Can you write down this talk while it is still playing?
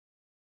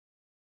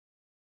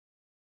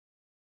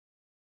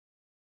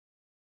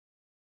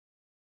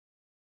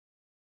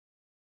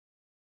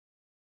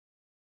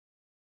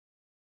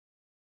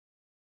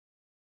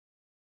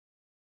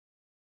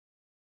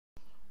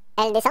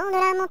Elle descend de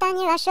la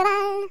montagne à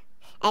cheval.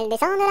 Elle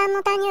descend de la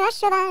montagne à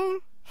cheval.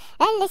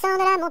 Elle descend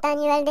de la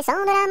montagne, elle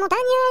descend de la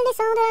montagne, elle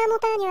descend de la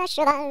montagne à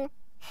cheval.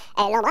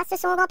 Elle embrasse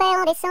son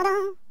grand-père en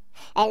descendant.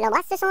 Elle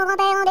embrasse son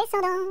grand-père en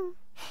descendant.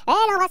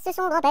 Elle embrasse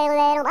son grand-père,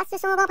 elle embrasse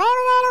son grand-père,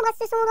 elle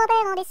embrasse son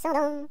grand-père en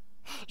descendant.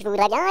 Je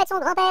voudrais bien être son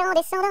grand-père en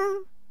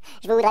descendant.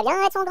 Je voudrais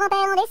bien être son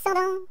grand-père en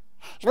descendant.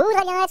 Je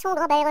voudrais bien être son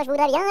grand-père, je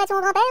voudrais bien être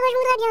son grand-père, je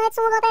voudrais bien être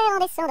son grand-père en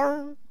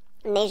descendant.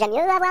 Mais j'aime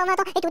mieux avoir 20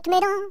 ans et toutes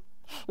mes dents.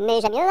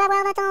 Mais j'aime mieux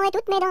avoir 20 ans et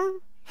toutes mes dents.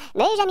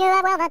 Mais j'aime mieux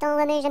avoir 20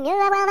 ans, mais j'aime mieux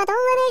avoir 20 ans,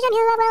 mais j'aime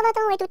mieux avoir 20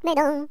 ans et toutes mes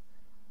dents.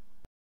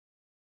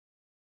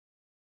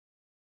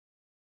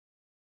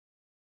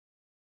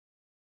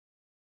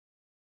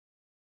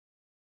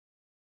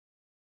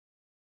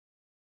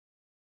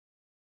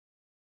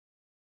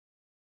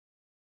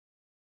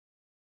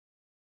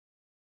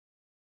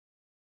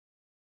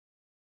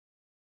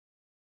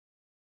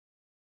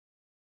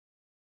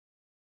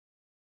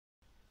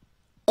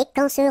 Et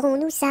quand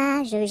serons-nous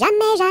sages?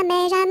 Jamais,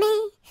 jamais, jamais.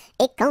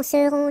 Et quand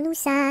serons-nous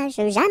sages?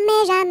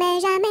 Jamais, jamais,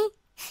 jamais.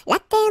 La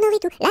terre nourrit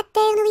tout, la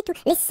terre nourrit tout,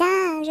 les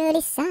sages,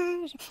 les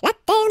sages. La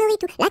terre nourrit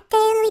tout, la terre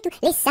nourrit tout,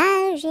 les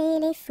sages et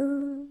les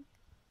fous.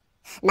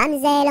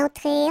 Mamselle,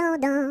 entrez en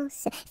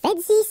danse,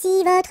 faites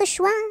ici votre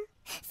choix.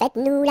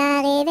 Faites-nous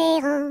la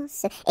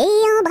révérence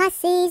et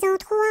embrassez en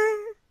 3.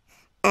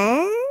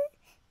 1,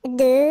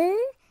 2,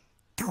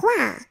 3.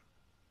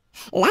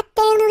 La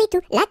terre nourrit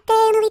tout, la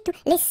terre nourrit tout,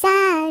 les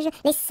sages,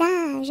 les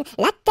sages.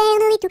 La terre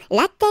nourrit tout,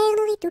 la terre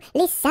nourrit tout,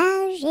 les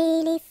sages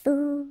et les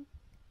fous.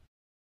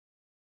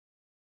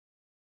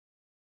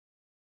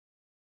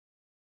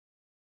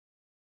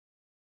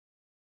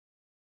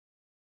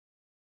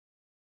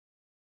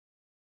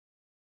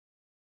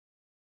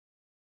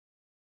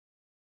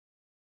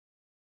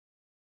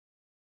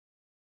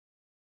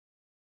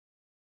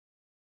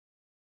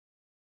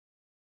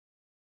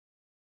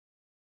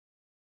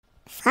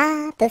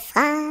 Frappe,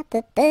 frappe,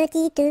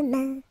 petite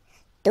main,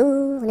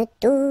 tourne,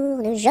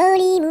 tourne,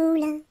 joli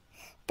moulin.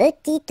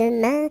 Petite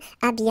main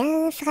à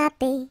bien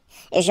frapper,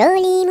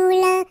 joli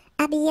moulin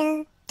à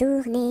bien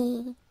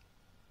tourner.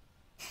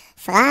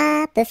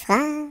 Frappe,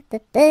 frappe,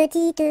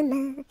 petite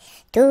main,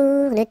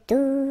 tourne,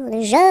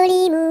 tourne,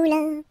 joli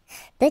moulin.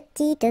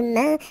 Petite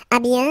main à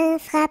bien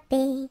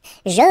frapper,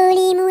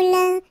 joli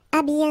moulin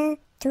à bien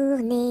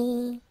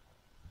tourner.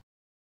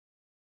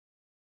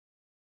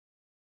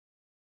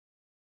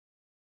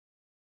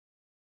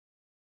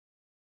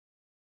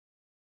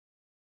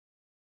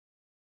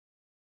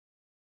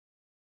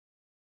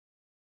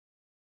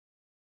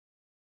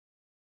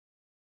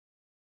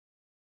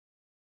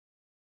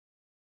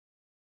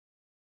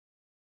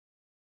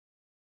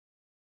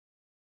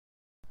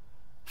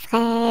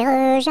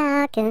 Frère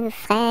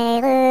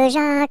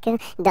Jacques,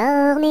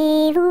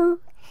 dormez-vous,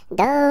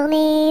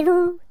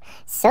 dormez-vous.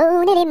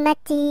 Sonnez les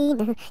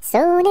matines,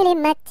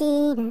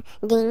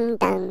 ding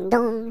dang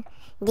dong,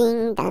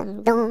 ding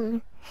dang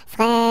dong.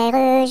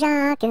 Frère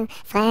Jacques,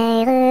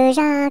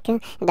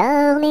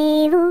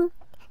 dormez-vous,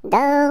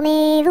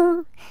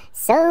 dormez-vous.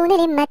 Sonnez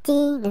les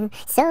matines,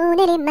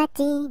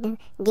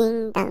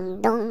 ding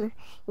dang dong,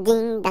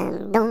 ding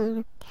dang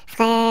dong.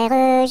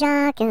 Frère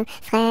Jacques,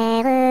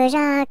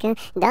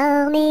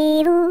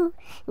 dormez-vous,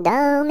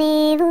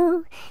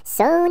 dormez-vous.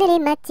 Sonnez les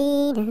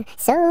matines,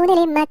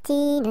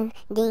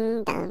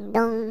 ding dang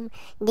dong,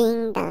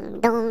 ding dang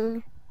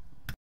dong.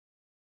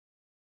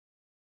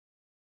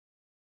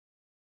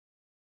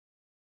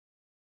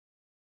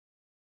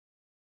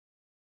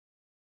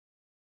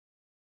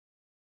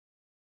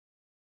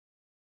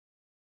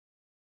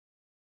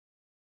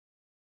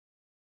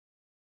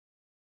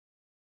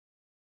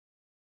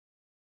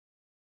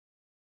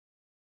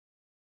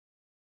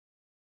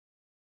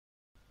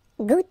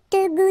 Goutte,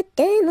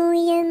 goutte,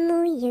 mouille,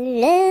 mouille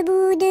le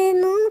bout de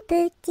mon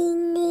petit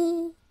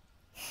nez.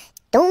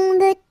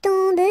 Tombe,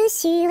 tombe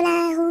sur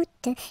la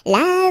route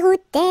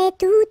est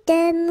toute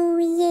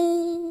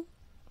mouillée.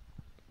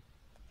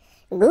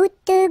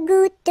 Goutte,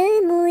 goutte,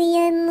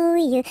 mouille,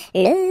 mouille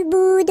le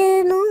bout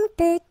de mon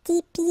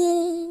petit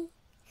pied.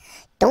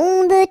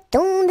 Tombe,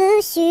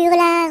 tombe sur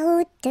la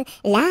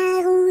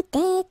route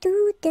est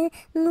toute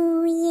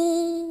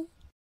mouillée.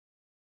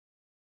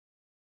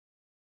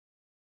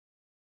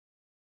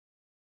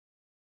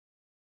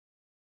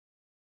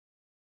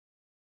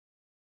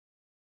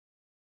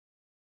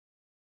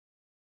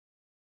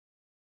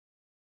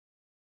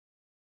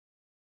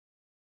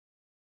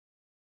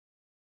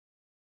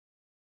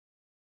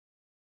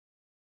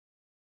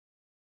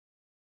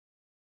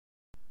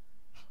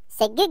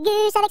 C'est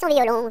Gugus avec son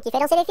violon qui fait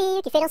danser les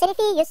filles, C'est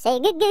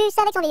Gugus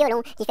avec son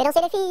violon qui fait danser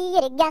les filles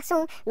et les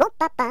garçons. Mon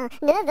papa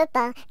ne veut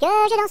pas que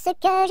je danse,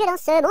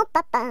 Mon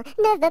papa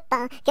ne veut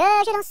pas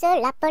que je danse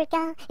la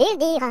polka. Il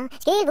dira ce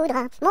qu'il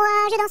voudra,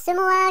 moi je danse,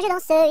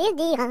 il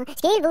dira ce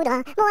qu'il voudra,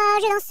 moi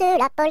je danse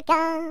la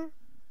polka.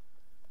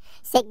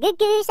 C'est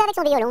Gugus avec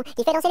son violon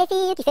qui fait danser les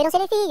filles, qui fait danser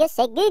les filles.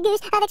 C'est Gugus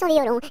avec son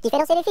violon qui fait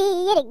danser les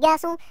filles et les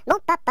garçons. Mon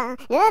papa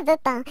ne veut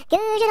pas que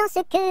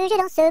je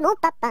danse. Mon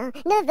papa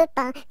ne veut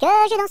pas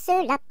que je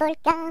danse la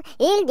polka.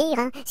 Il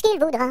dira ce qu'il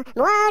voudra.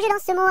 Moi je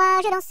danse.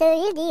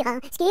 Il dira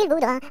ce qu'il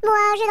voudra.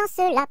 Moi je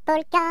danse la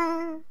polka.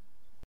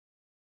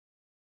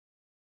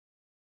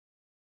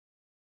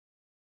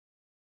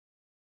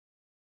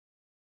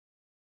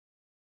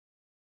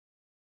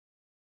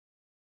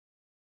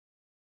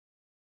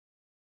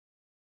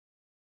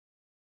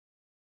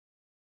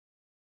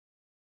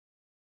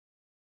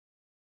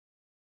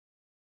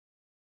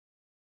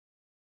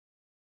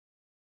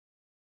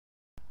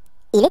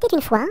 Il était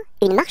une fois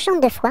une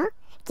marchande de foie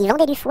qui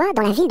vendait du foie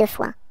dans la ville de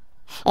Foix.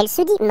 Elle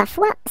se dit, ma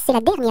foi, c'est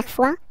la dernière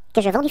fois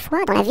que je vends du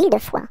foie dans la ville de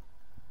Foix.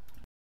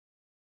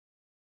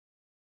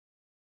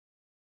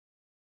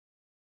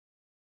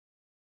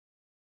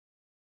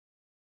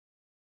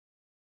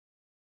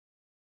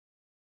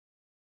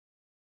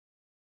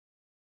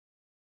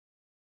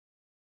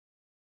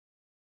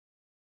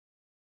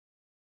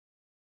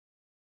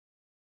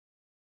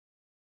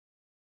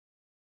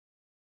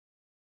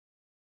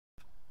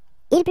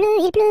 Il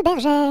pleut,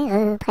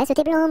 bergère, presse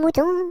tes blancs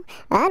moutons,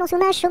 allons sous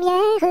ma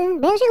chaumière,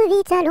 bergère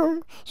vite allons,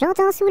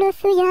 j'entends sous le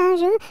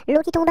feuillage,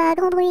 l'eau qui tombe à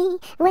grand bruit,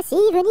 voici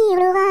venir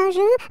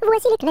l'orage,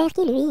 voici l'éclair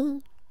qui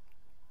luit.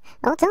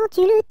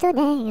 Entends-tu le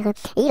tonnerre,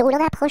 il roule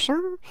en approchant,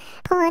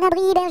 prends un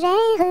abri bergère,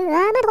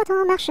 à ma droite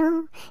en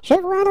marchant, je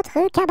vois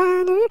notre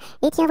cabane,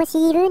 et tiens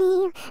voici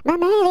venir, ma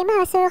mère et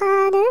ma sœur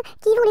Anne,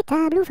 qui vont les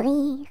tables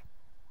ouvrir.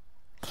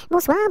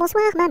 Bonsoir,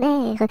 bonsoir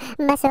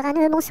ma sœur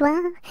Anne,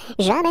 bonsoir.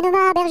 J'amène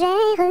ma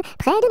bergère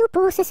près de nous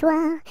pour ce soir.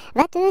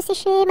 Va te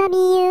sécher,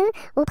 mamie,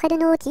 auprès de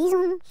nos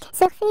tisons.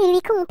 Sœur fais-lui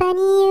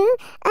compagnie,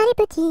 allez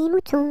petits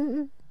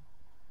moutons.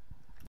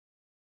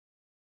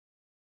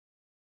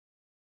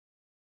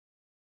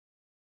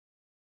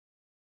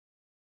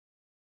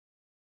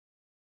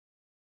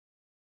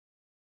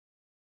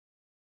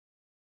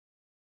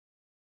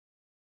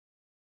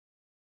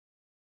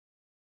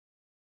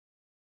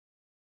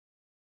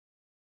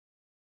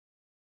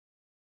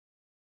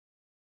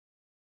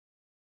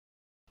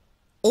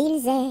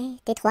 Ils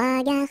étaient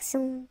trois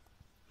garçons,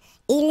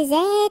 ils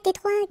étaient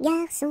trois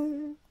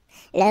garçons.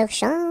 Leur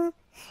chant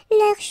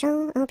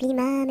emplit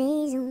ma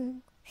maison.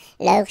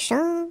 Leur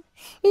chant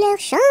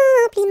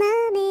emplit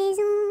ma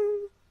maison.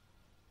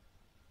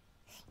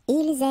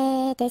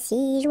 Ils étaient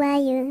si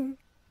joyeux,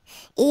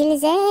 ils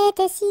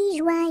étaient si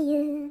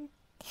joyeux,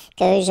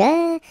 que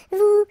je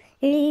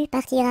voulus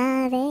partir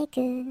avec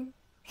eux,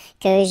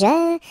 que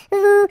je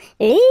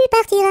voulus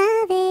partir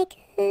avec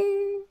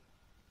eux.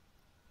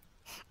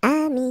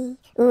 Amis,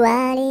 où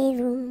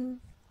allez-vous?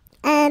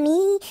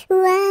 Amis, où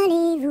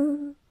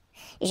allez-vous?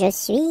 Je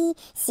suis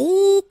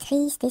si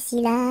triste et si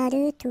las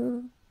de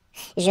tout.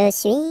 Je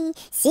suis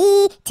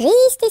si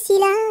triste et si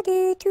las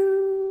de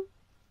tout.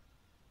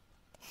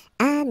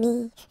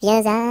 Amis,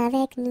 viens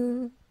avec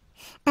nous.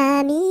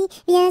 Amis,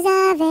 viens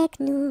avec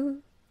nous.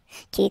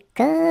 Tu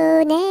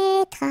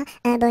connaîtras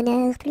un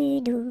bonheur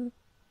plus doux.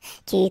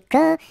 Tu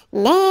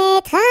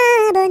connaîtras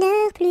un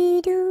bonheur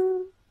plus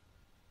doux.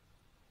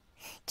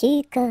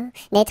 Tu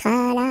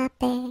connaîtras la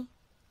paix,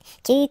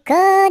 tu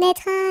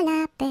connaîtras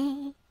la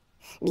paix,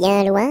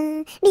 bien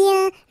loin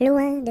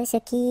de ce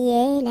qui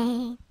est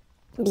laid,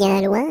 bien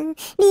loin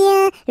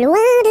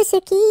de ce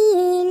qui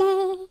est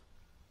laid.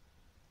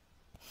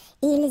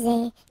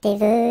 Ils étaient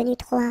venus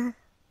trois,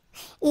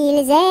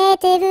 ils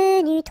étaient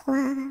venus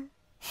trois,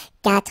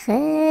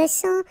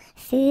 400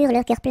 furent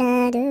le cœur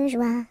plein de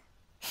joie,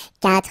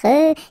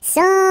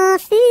 400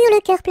 furent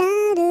le cœur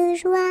plein de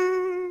joie.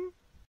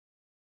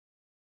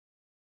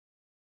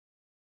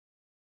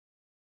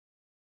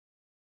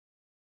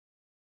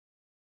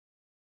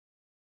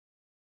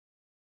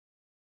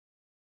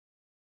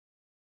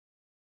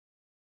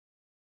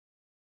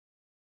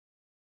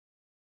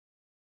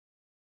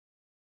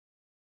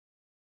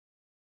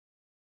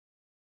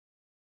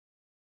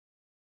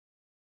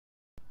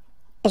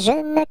 Je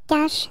me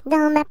cache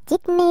dans ma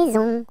petite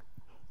maison.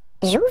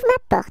 J'ouvre ma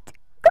porte.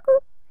 Coucou.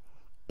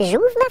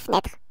 J'ouvre ma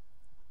fenêtre.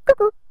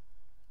 Coucou.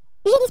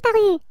 J'ai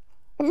disparu.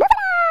 Me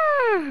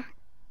voilà!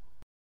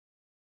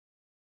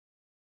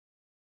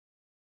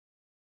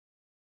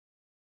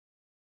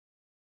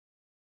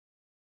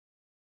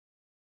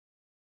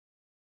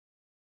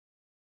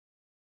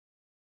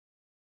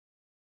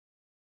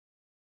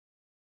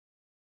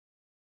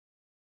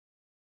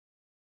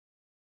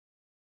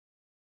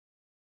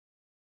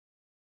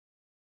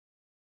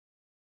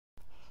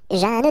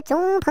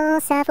 Jeanneton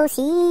prend sa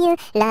faucille,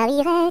 la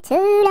rirette,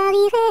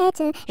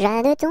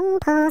 Jeanneton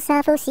prend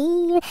sa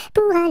faucille,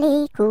 pour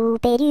aller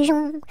couper du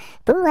jonc,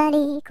 pour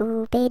aller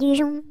couper du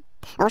jonc.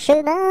 En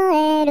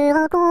chemin, elle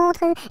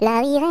rencontre la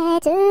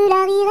rirette,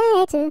 la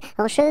rirette.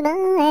 En chemin,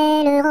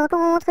 elle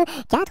rencontre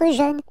quatre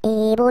jeunes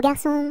et beaux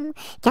garçons,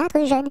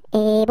 quatre jeunes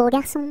et beaux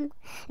garçons.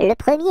 Le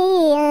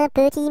premier un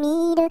peu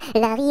timide,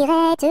 la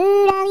rirette,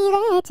 la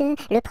rirette.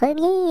 Le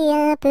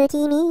premier un peu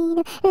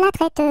timide, la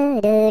traite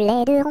de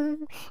laideron,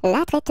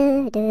 la traite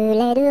de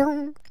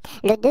laideron.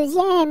 Le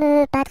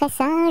deuxième pas très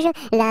sage,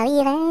 la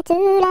rirette,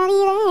 la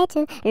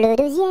rirette. Le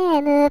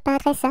deuxième pas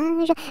très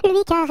sage,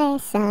 lui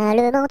caresse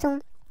le menton,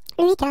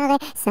 lui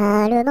caresse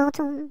le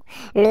menton.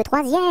 Le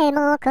troisième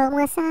encore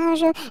moins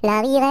sage,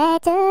 la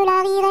rirette,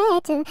 la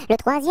rirette. Le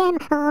troisième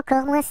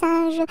encore moins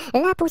sage,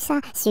 la poussa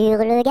sur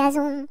le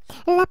gazon,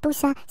 la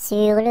poussa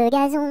sur le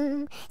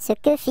gazon. Ce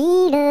que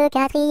fit le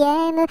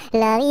quatrième,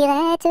 la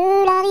rirette,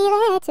 la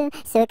rirette.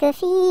 Ce que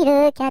fit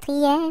le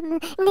quatrième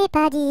n'est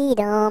pas dit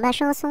dans ma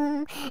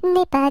chanson,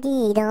 n'est pas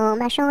dit dans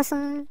ma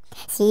chanson.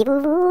 Si vous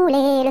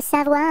voulez le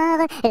savoir,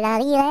 la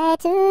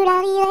rirette, la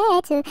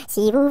rirette.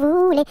 Si vous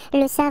voulez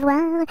le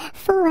savoir,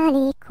 faut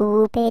aller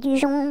couper du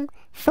jonc,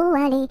 faut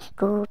aller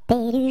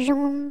couper du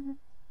jonc.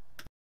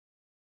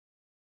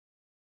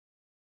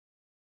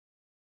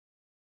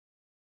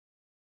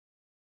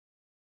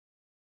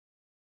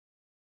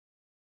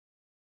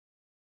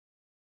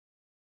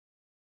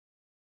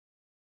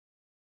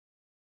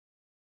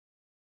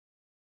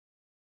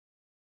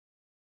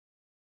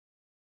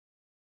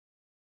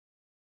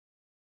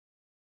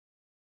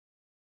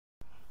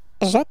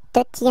 Je te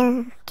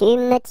tiens, tu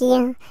me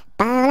tiens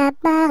par la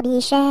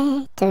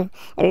barbichette.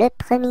 Le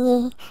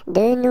premier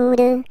de nous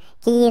deux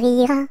qui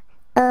rira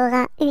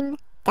aura une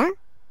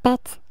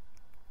tapette.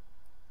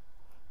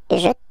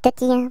 Je te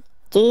tiens,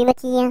 tu me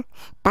tiens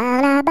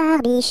par la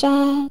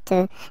barbichette.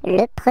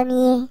 Le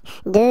premier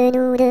de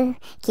nous deux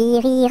qui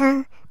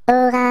rira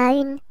aura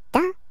une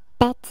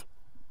tapette.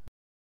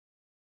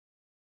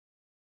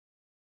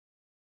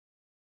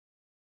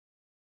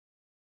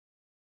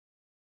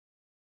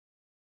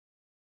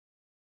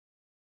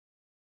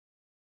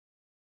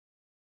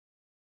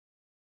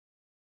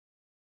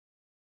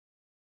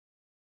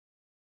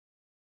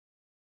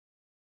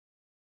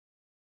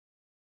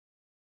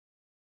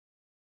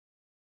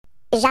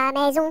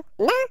 Jamais on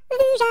n'a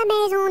vu,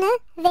 jamais on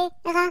ne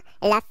verra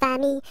la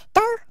famille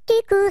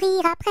tortue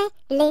courir après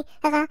les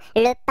rats.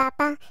 Le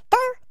papa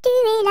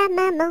tortue et la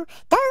maman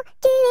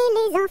tortue et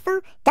les enfants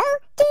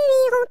tortues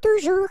iront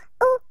toujours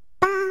au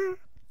pas.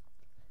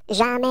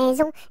 Jamais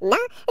on n'a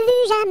vu,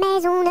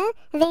 jamais on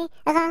ne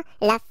verra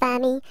la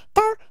famille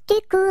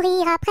tortue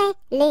courir après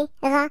les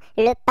rats.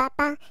 Le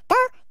papa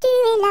tortue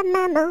et la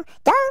maman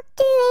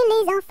tortue et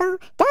les enfants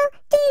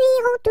tortues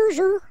iront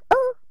toujours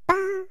au pas.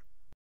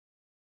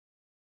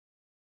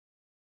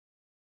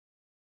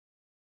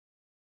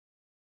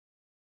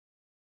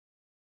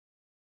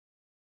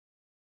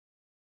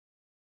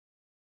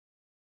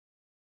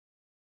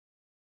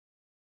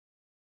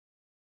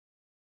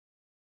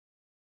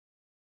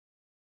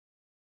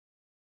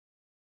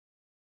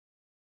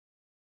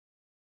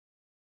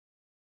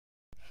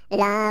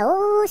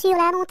 Là-haut sur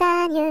la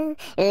montagne,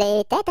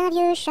 l'était un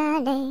vieux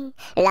chalet.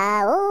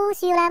 Là-haut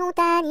sur la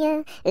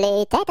montagne,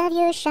 l'était un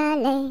vieux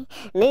chalet.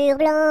 Mur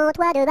blanc,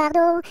 toit de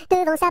bardeaux,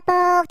 devant sa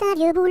porte un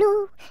vieux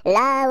bouleau.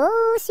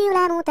 Là-haut sur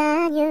la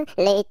montagne,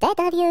 l'était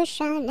un vieux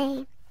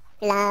chalet.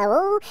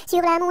 Là-haut sur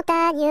la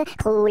montagne,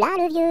 croula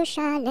le vieux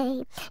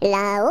chalet.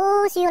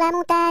 Là-haut sur la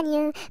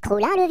montagne,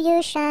 croula le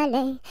vieux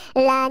chalet.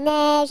 La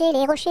neige et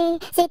les rochers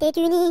s'étaient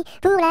unis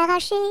pour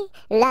l'arracher.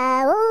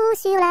 Là-haut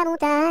sur la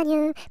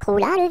montagne,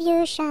 croula le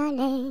vieux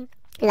chalet.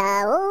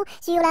 Là-haut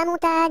sur la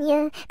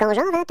montagne, quand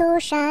Jean vint au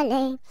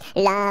chalet.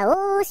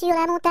 Là-haut sur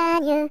la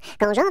montagne,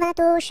 quand Jean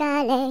vint au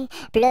chalet,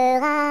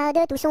 pleura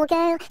de tout son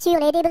cœur sur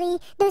les débris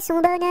de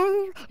son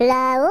bonheur.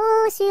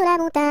 Là-haut sur la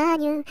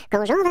montagne,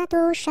 quand Jean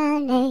vint au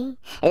chalet.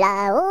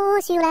 Là-haut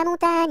sur la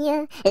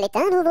montagne, l'est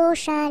un nouveau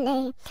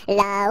chalet.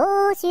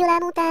 Là-haut sur la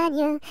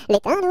montagne,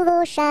 l'est un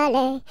nouveau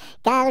chalet.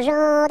 Car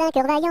Jean d'un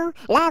cœur vaillant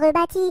l'a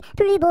rebâti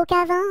plus beau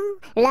qu'avant.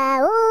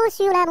 Là-haut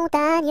sur la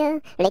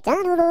montagne, l'est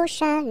un nouveau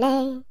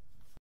chalet.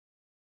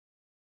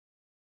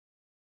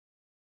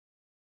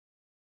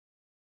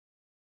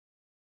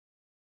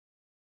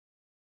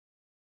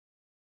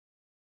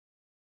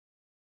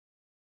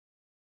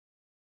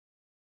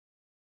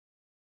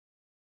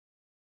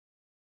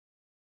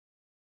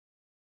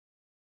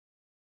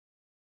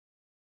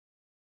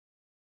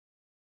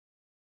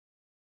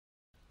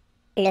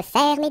 Le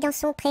fermier dans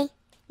son pré,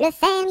 le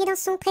fermier dans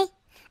son pré.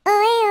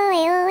 Ohé,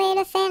 ohé, ohé,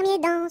 le fermier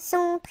dans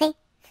son pré.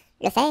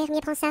 Le fermier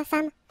prend sa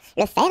femme,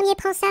 le fermier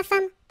prend sa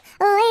femme.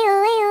 Ohé,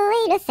 ohé,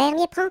 ohé, le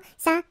fermier prend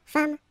sa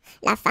femme.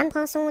 La femme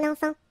prend son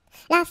enfant,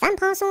 la femme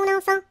prend son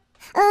enfant.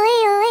 Ohé,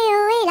 ohé,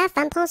 ohé, la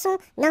femme prend son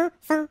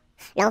enfant.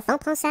 L'enfant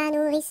prend sa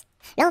nourrice,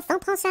 l'enfant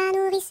prend sa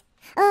nourrice.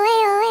 Ohé,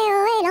 ohé,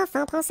 ohé,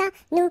 l'enfant prend sa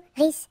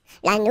nourrice.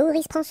 La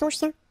nourrice prend son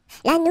chien,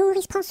 la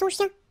nourrice prend son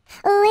chien.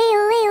 Ohé,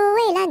 ohé,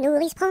 ohé, la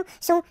nourrice prend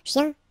son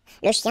chien.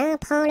 Le chien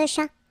prend le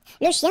chat,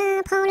 le chien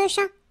prend le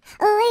chat.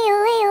 Ohé,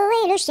 ohé,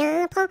 ohé, le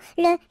chien prend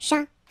le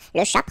chat.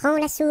 Le chat prend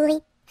la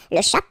souris,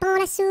 le chat prend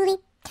la souris.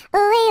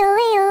 Ohé,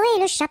 ohé,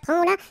 ohé, le chat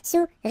prend la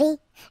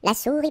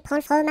souris prend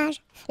le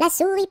fromage, la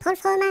souris prend le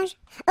fromage.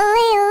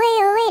 Ohé,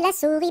 ohé, ohé, la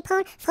souris prend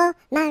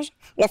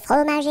le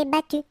fromage est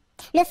battu,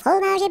 le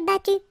fromage est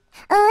battu.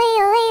 Ohé,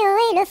 ohé,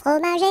 ohé, le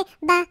fromage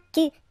est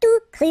battu,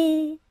 tout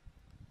cru.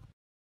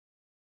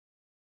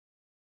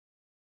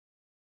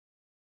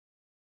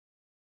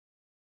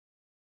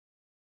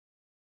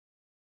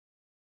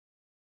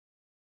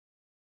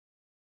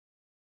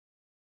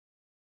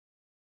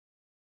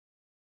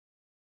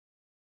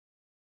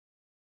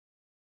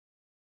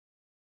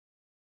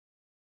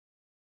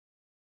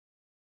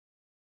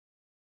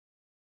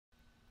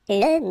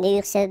 Le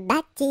mur se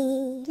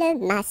bâtit, le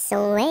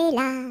maçon est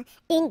là,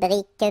 une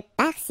brique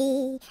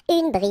par-ci,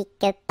 une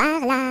brique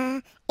par-là,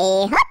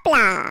 et hop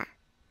là!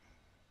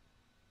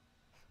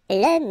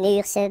 Le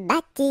mur se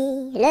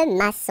bâtit, le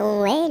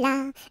maçon est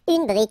là,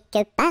 une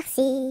brique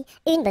par-ci,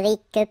 une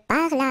brique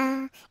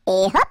par-là,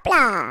 et hop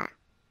là!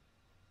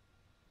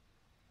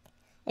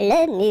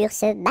 Le mur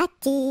se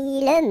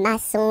bâtit, le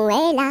maçon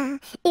est là,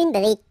 une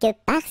brique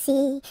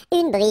par-ci,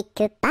 une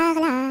brique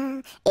par-là,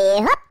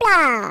 et hop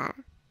là!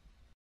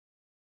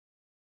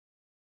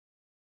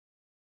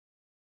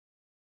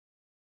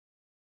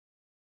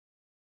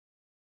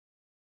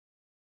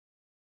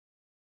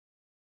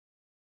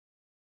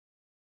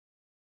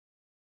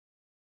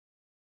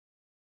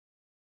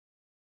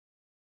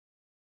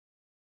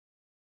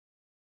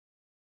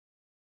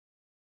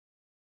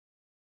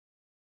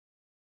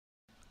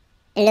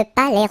 Le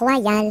palais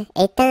royal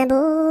est un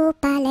beau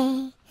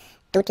palais.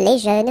 Toutes les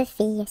jeunes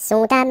filles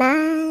sont à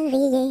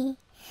marier.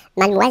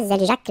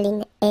 Mademoiselle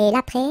Jacqueline est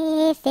la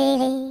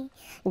préférée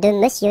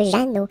de Monsieur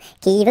Jeannot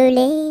qui veut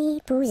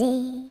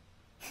l'épouser.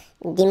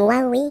 Dis-moi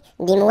oui,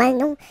 dis-moi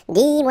non,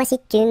 dis-moi si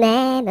tu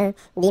m'aimes.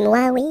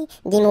 Dis-moi oui,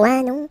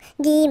 dis-moi non,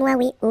 dis-moi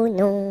oui ou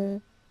non.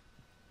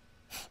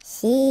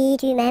 Si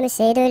tu m'aimes,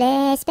 c'est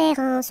de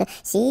l'espérance.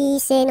 Si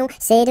c'est non,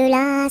 c'est de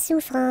la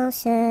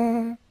souffrance.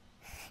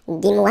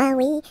 Dis-moi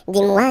oui,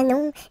 dis-moi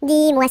non,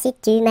 dis-moi si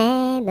tu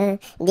m'aimes.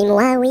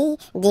 Dis-moi oui,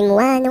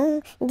 dis-moi non,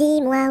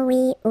 dis-moi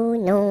oui ou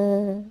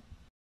non.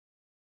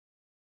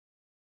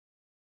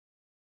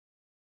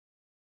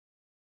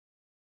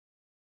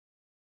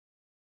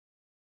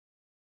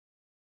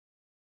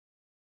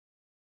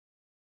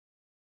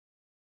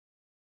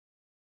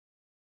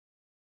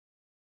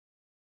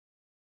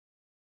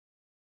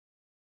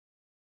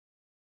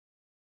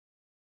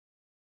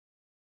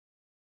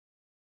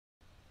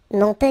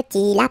 Mon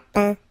petit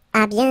lapin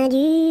a bien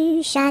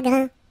du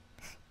chagrin.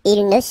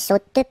 Il ne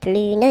saute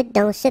plus, ne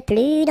danse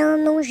plus dans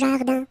mon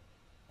jardin.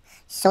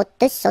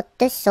 Saute,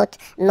 saute, saute,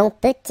 mon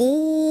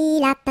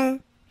petit lapin,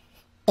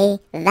 et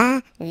va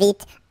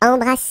vite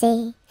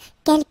embrasser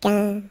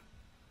quelqu'un.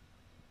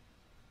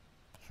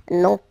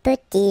 Mon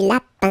petit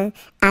lapin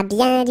a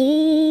bien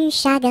du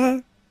chagrin.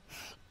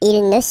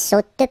 Il ne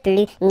saute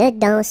plus, ne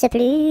danse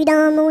plus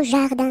dans mon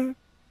jardin.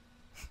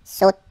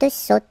 Saute,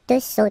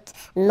 saute, saute,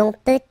 mon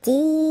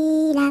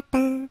petit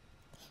lapin,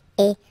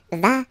 et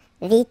va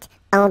vite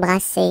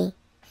embrasser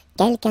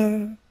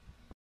quelqu'un.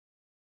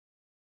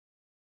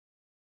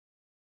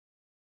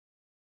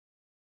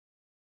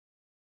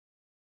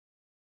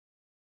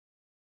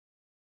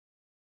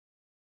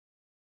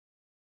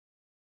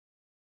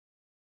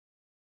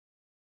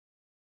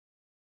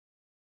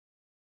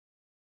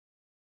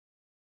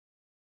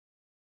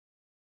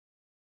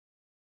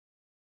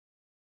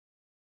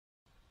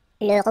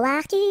 Le roi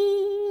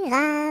Arthur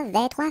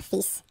avait 3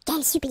 fils,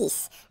 quel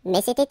supplice!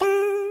 Mais c'était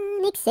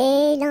un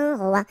excellent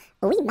roi,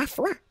 oui ma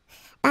foi.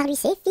 Par lui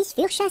ses fils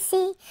furent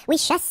chassés, oui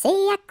chassés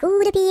à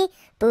coups de pied,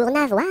 pour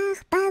n'avoir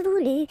pas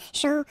voulu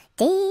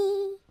chanter.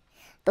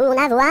 Pour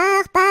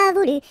n'avoir pas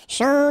voulu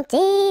chanter,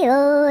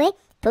 ohé,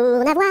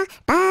 pour n'avoir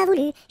pas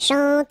voulu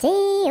chanter,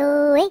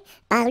 ohé.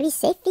 Par lui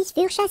ses fils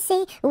furent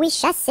chassés, oui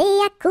chassés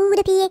à coups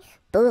de pied,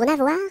 pour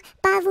n'avoir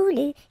pas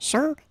voulu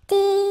chanter.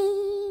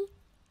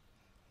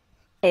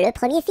 Le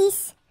premier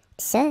fils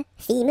se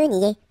fit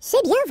meunier,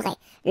 c'est bien vrai.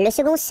 Le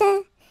second se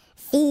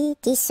fit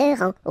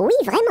tisserand, oui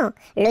vraiment.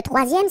 Le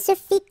troisième se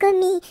fit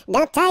commis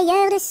d'un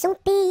tailleur de son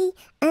pays,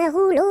 un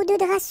rouleau de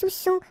drap sous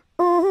son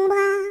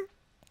bras.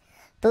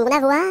 Pour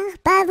n'avoir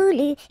pas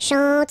voulu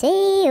chanter,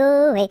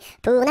 ohé,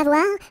 pour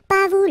n'avoir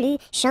pas voulu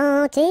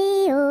chanter,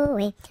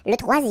 ohé. Le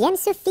troisième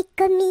se fit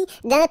commis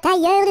d'un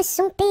tailleur de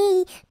son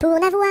pays, pour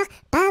n'avoir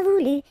pas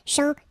voulu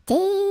chanter.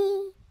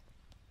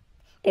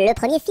 Le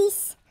premier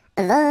fils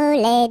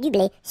volait du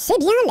blé, c'est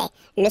bien laid.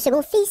 Le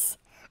second fils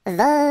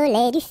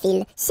volait du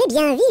fil, c'est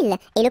bien vil.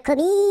 Et le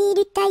commis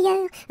du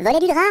tailleur volait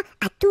du drap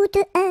à toute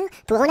heure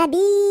pour en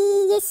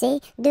habiller ses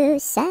 2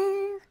 sœurs.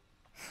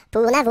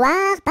 Pour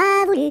n'avoir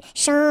pas voulu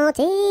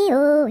chanter,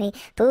 ohé,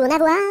 pour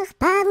n'avoir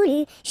pas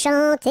voulu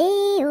chanter,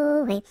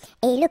 ohé.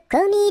 Et le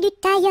commis du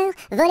tailleur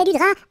volait du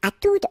drap à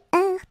toute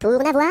heure pour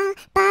n'avoir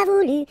pas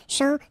voulu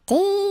chanter.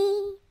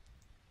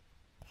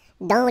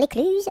 Dans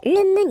l'écluse,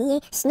 le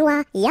meunier se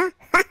noya,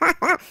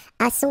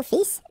 à son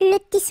fils le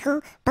tisserand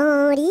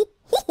pendit,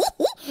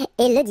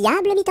 et le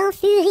diable mit en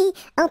furie,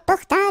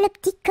 emporta le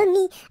petit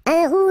commis,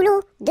 un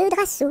rouleau de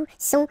drap sous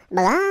son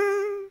bras.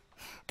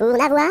 pour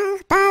n'avoir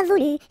pas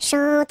voulu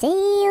chanter,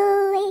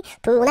 ohé,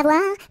 pour n'avoir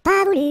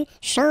pas voulu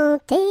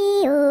chanter,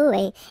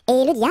 ohé.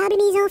 Et le diable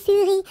mis en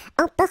furie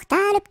emporta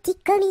le petit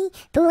commis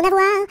pour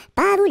n'avoir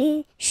pas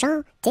voulu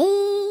chanter.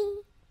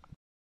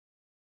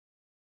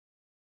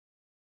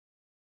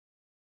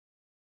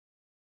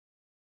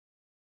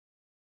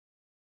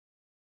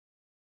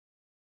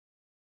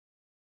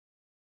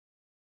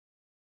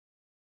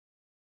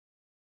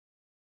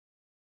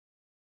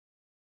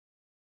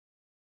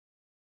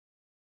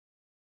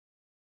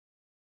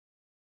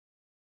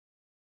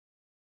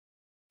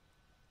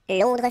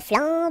 Londres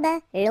flambe,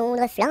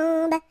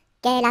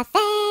 quelle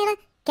affaire,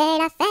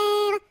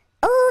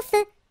 au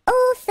feu,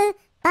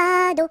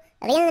 pas d'eau,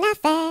 rien à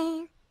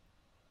faire.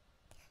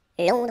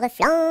 Londres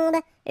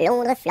flambe,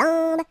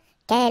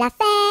 quelle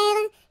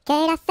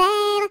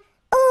affaire,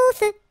 au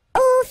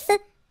feu,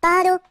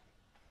 pas d'eau,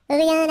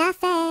 rien à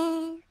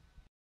faire.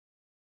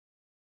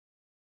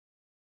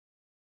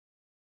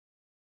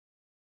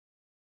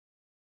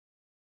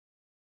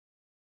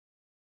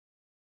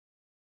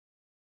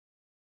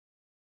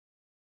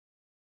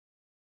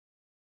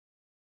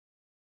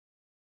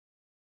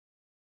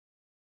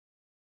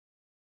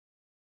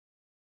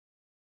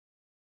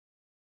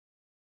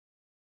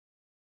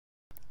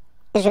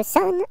 Je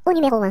sonne au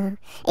numéro 1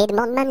 et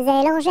demande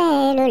mademoiselle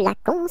Angèle, la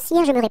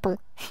concierge me répond.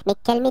 Mais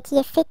quel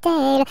métier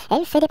fait-elle?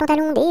 Elle fait des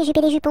pantalons, des jupes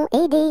et des jupons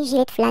et des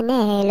gilets de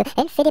flanelle.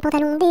 Elle fait des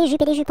pantalons, des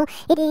jupes et des jupons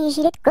et des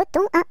gilets de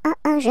coton.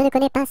 Je ne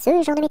connais pas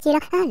ce genre de métier-là.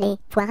 Allez,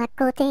 voir à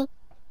côté.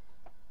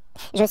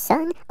 Je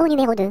sonne au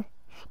numéro 2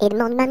 et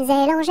demande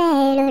mademoiselle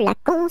Angèle, la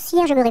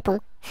concierge me répond.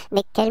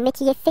 Mais quel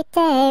métier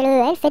fait-elle?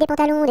 Elle fait des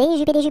pantalons, des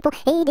jupes et des jupons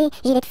et des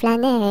gilets de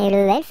flanelle.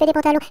 Elle fait des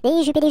pantalons,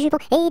 des jupes et des jupons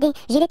et des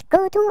gilets de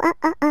coton.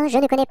 Je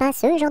ne connais pas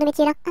ce genre de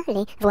métier-là.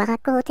 Allez, voir à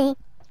côté.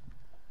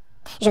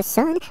 Je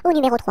sonne au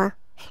numéro 3.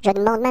 Je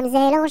demande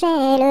mademoiselle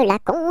Angèle, la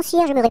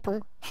concierge me répond.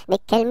 Mais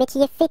quel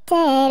métier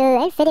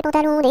fait-elle? Elle fait des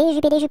pantalons, des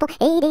jupes et des jupons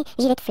et des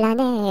gilets de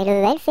flanelle.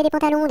 Elle fait des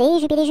pantalons, des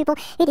jupes et des jupons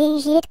et des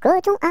gilets de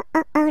coton.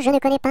 Je ne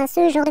connais pas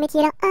ce genre de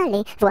métier-là.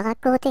 Allez, voir à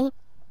côté.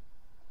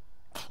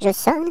 Je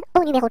sonne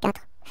au numéro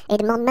 4 et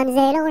demande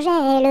mademoiselle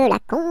Angèle, la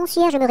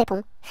concierge me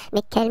répond.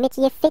 Mais quel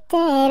métier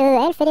fait-elle?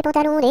 Elle fait des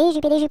pantalons, des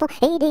jupes et des jupons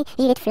et des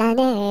gilets de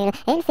flanelle.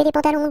 Elle fait des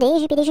pantalons, des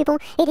jupes et des jupons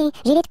et des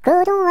gilets de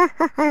coton.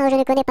 Je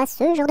ne connais pas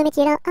ce genre de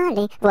métier-là.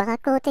 Allez, voir à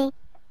côté.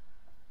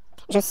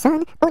 Je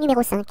sonne au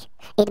numéro 5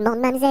 et demande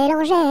mademoiselle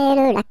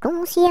Angèle, la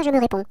concierge me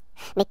répond.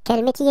 Mais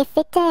quel métier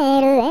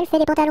fait-elle? Elle fait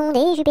des pantalons,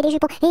 des jupes et des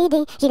jupons et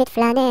des gilets de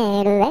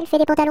flanelle. Elle fait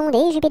des pantalons,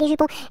 des jupes et des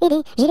jupons et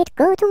des gilets de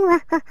coton.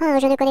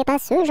 Je ne connais pas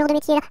ce genre de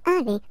métier-là.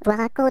 Allez, voir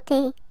à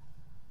côté.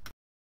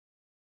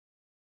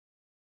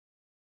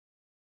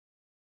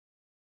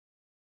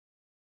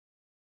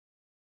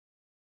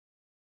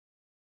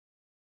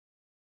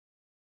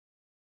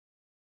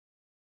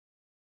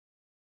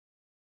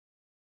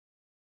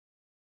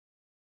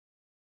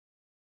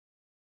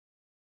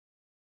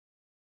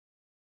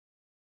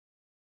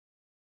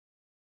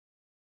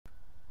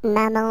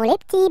 Maman, les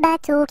petits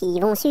bateaux qui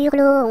vont sur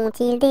l'eau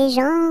ont-ils des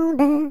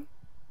jambes?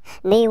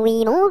 Mais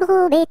oui, mon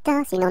gros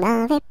bêta, s'il n'en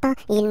avait pas,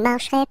 il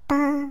marcherait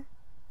pas.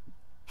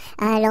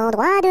 À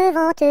l'endroit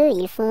devant eux,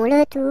 ils font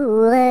le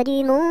tour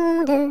du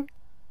monde.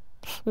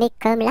 Mais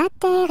comme la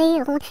terre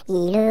est ronde,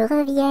 ils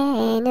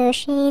reviennent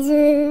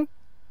chez eux.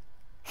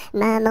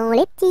 Maman,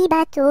 les petits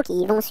bateaux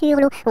qui vont sur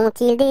l'eau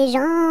ont-ils des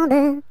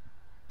jambes?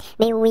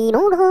 Mais oui,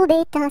 mon gros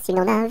bêta, s'il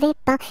n'en avait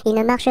pas, il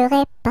ne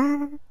marcherait pas.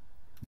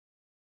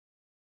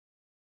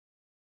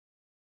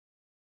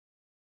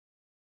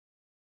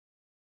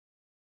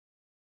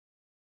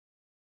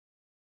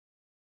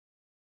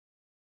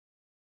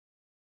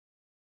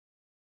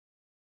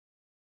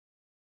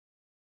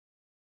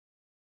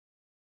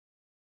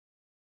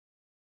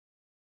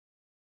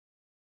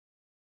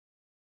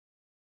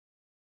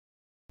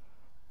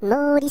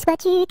 Maudit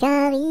sois-tu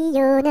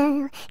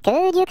carillonneur,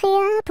 que Dieu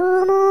créa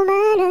pour mon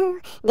malheur.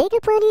 Dès que le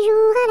point du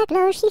jour à la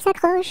cloche il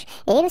s'accroche,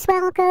 et le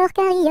soir encore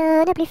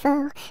carillonne plus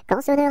fort. Quand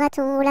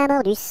sonnera-t-on la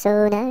mort du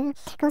sonneur?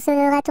 Quand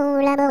sonnera-t-on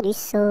la mort du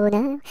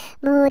sonneur?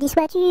 Maudit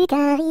sois-tu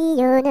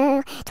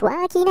carillonneur, toi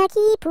qui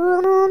naquis pour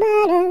mon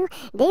malheur.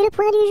 Dès le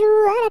point du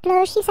jour à la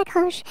cloche il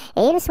s'accroche,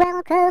 et le soir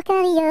encore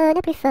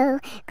carillonne plus fort.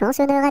 Quand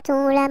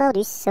sonnera-t-on la mort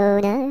du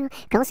sonneur?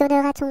 Quand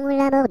sonnera-t-on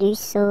la mort du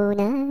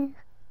sonneur?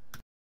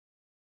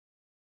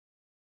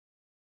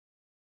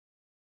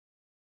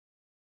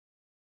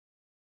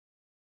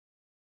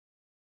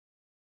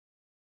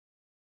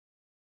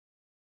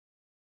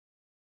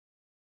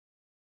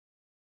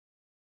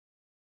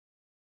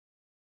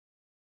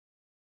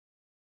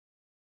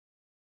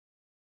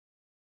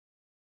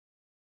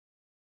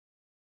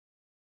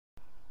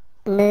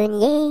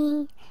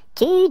 Meunier,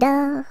 tu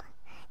dors,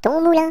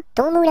 ton moulin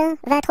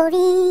va trop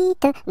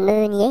vite.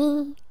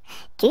 Meunier,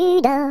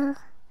 tu dors,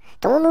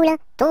 ton moulin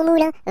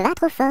va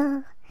trop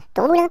fort.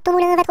 Ton moulin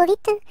va trop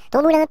vite.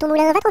 Ton moulin va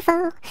trop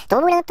fort.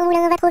 Ton moulin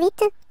va trop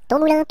vite. Ton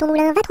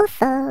moulin va trop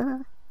fort.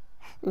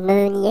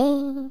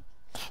 Meunier,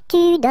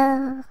 tu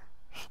dors,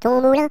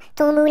 ton moulin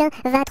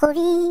va trop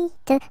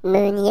vite.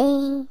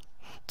 Meunier,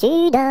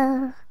 tu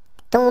dors,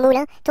 ton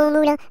moulin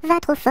va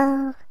trop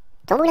fort.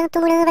 Ton moulin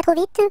va trop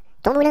vite.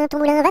 Ton moulin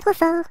va trop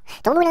fort.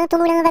 Ton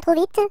moulin va trop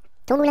vite.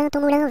 Ton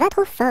moulin va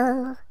trop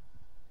fort.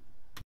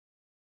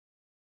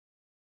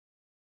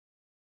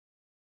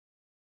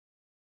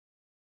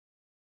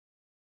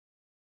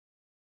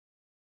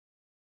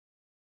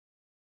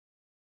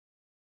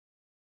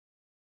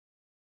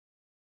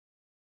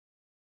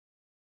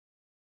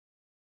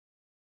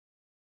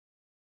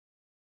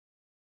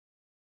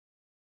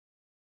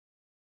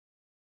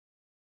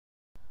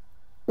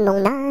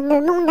 Mon âne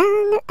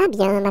a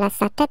bien mal à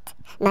sa tête.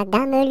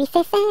 Madame lui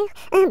fait faire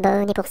un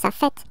bonnet pour sa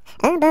fête,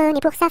 un bonnet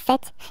pour sa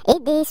fête, et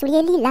des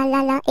souliers lilas,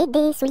 la la, et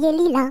des souliers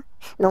lilas.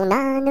 Mon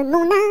âne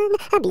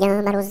a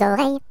bien mal aux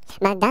oreilles.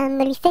 Madame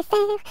lui fait faire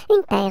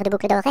une paire de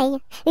boucles d'oreilles,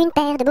 une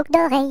paire de boucles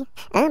d'oreilles,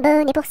 un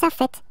bonnet pour sa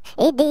fête,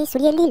 et des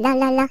souliers lilas,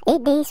 la la, et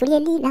des souliers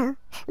lilas.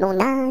 Mon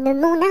âne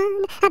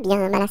a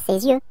bien mal à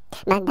ses yeux.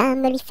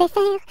 Madame lui fait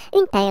faire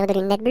une paire de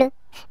lunettes bleues,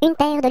 une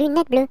paire de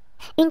lunettes bleues,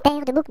 une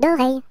paire de boucles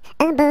d'oreilles,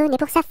 un bonnet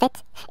pour sa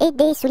fête, et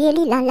des souliers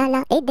lilas, la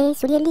la, et des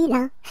souliers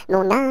lilas.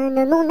 Mon âne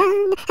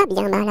a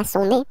bien mal à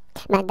son nez.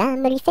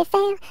 Madame lui fait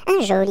faire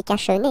un joli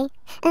cache-nez,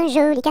 un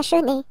joli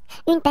cache-nez,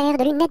 une paire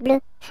de lunettes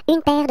bleues,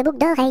 une paire de boucles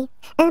d'oreilles,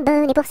 un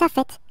bonnet pour sa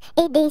fête,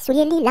 et des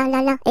souliers lilas,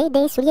 la la, et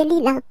des souliers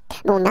lilas.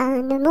 Mon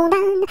âne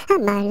a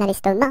mal à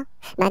l'estomac.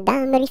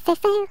 Madame lui fait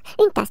faire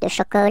une tasse de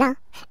chocolat,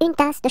 une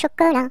tasse de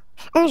chocolat,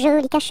 un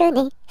joli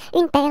cache-nez,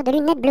 une paire de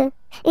lunettes bleues,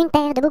 une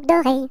paire de boucles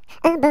d'oreilles,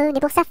 un bonnet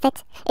pour sa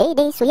fête, et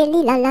des souliers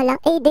lilas, la la,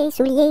 et des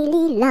souliers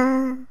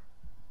lilas.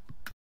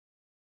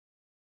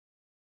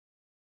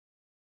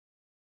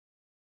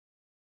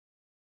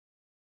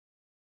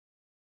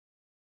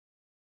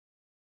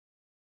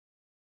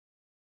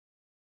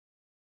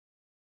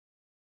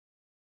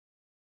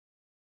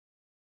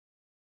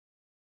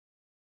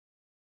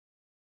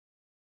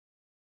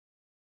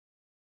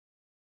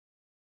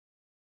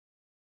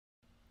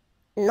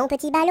 Mon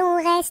petit ballon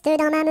reste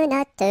dans ma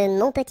menotte,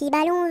 mon petit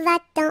ballon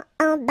va-t'en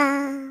en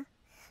bas.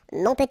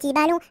 Mon petit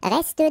ballon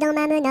reste dans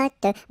ma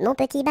menotte, mon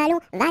petit ballon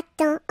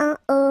va-t'en en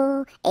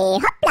haut. Et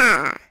hop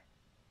là!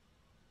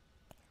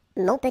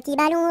 Mon petit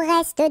ballon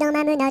reste dans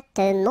ma menotte,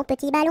 mon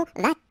petit ballon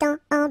va-t'en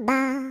en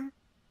bas.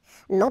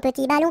 Mon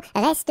petit ballon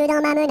reste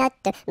dans ma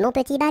menotte, mon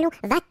petit ballon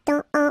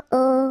va-t'en en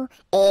haut.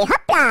 Et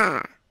hop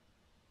là!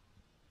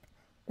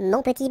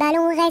 Mon petit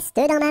ballon reste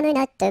dans ma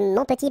menotte,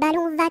 mon petit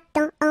ballon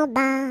va-t'en en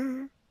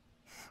bas.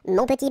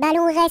 Mon petit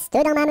ballon reste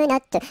dans ma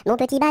menotte, mon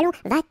petit ballon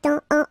va-t'en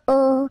en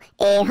haut.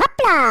 Et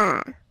hop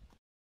là!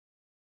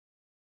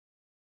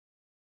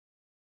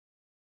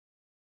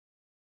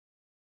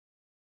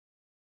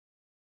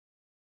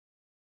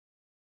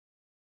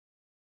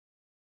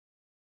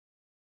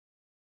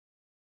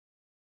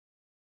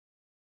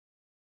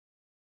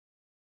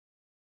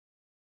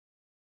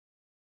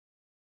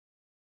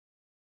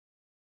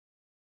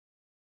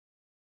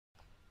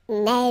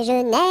 Neige,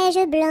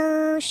 neige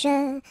blanche,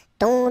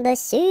 tombe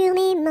sur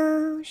mes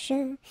manches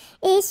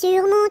et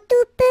sur mon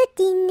tout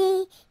petit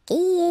nez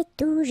qui est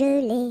tout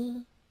gelé.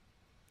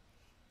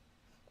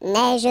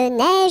 Neige,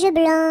 neige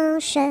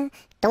blanche,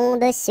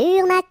 tombe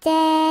sur ma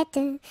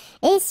tête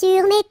et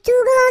sur mes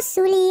tout grands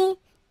souliers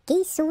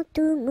qui sont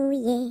tout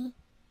mouillés.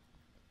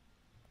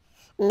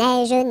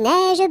 Neige,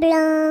 neige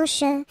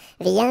blanche,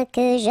 viens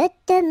que je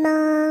te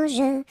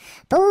mange,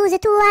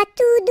 pose-toi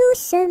tout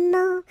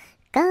doucement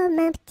comme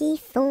un petit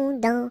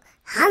fondant.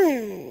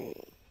 Hum.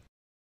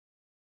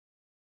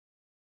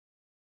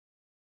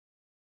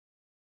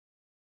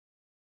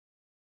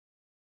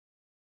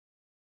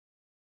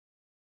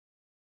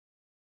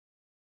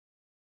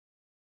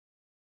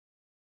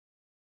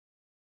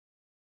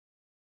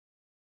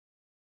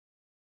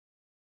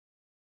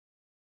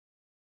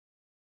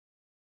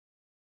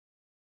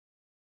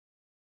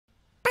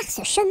 Par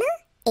ce chemin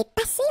est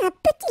passé un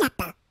petit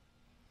lapin.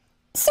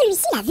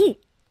 Celui-ci l'a vu.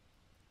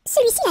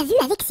 Celui-ci l'a vu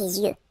avec ses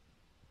yeux.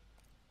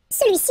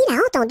 Celui-ci l'a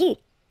entendu.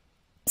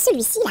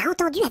 Celui-ci l'a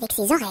entendu avec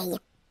ses oreilles.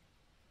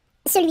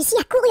 Celui-ci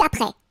a couru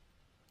après.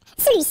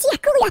 Celui-ci a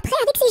couru après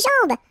avec ses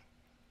jambes.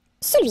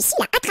 Celui-ci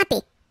l'a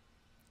attrapé.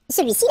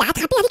 Celui-ci l'a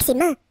attrapé avec ses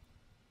mains.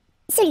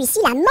 Celui-ci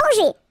l'a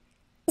mangé.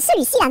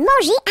 Celui-ci l'a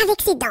mangé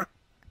avec ses dents.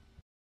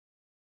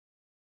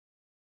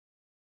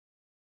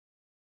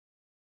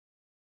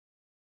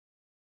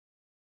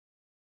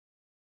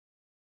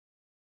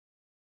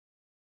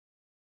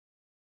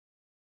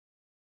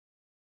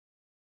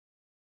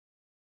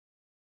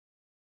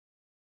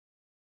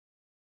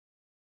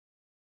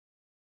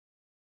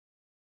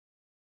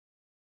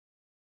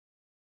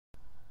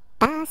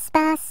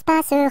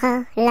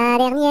 Passera, la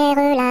dernière,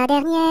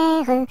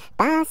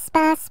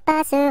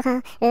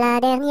 passera, la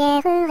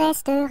dernière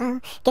restera.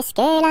 Qu'est-ce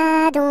qu'elle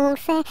a donc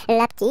fait,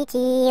 la petite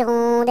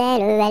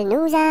hirondelle? Elle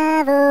nous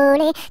a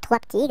volé 3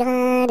 petits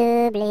grains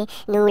de blé.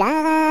 Nous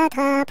la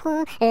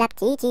rattraperons, la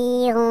petite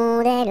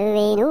hirondelle,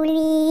 et nous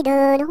lui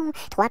donnerons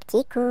 3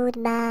 petits coups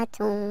de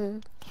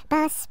bâton.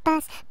 passe,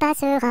 passe,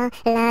 passera,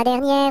 la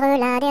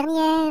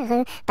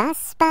dernière,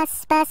 passe,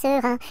 passe,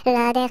 passera,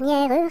 la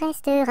dernière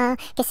restera.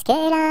 Qu'est-ce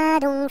qu'elle a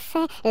donc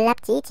fait, la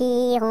petite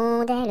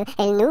hirondelle?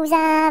 Elle nous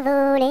a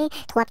volé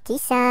 3 petits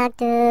sacs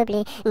de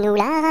blé. Nous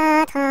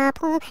la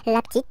rattraperons,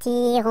 la petite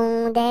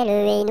hirondelle,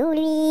 et nous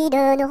lui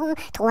donnerons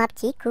 3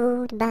 petits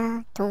coups de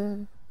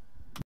bâton.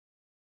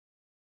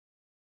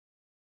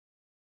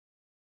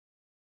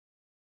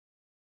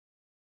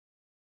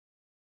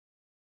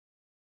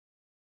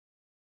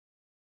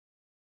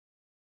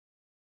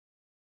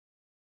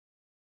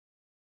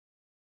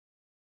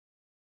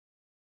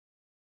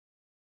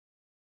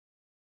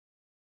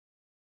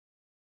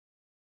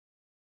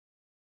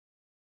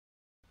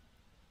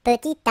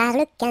 Petit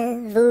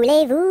arlequin,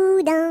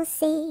 voulez-vous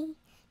danser?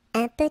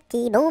 Un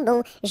petit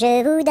bonbon,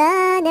 je vous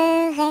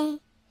donnerai.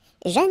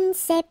 Je ne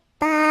sais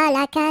pas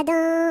la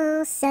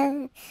cadence,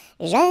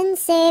 je ne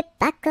sais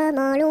pas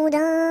comment l'on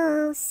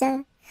danse,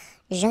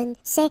 je ne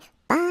sais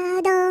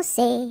pas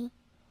danser.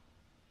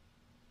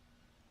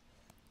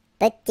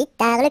 Petit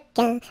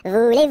arlequin,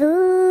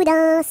 voulez-vous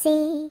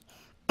danser?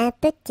 Un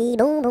petit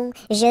bonbon,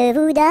 je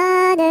vous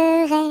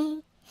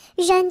donnerai.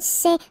 Je ne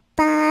sais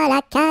pas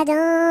la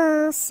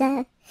cadence,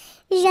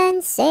 je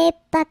ne sais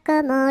pas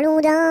comment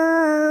l'on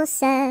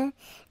danse,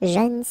 je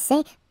ne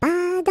sais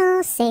pas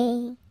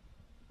danser.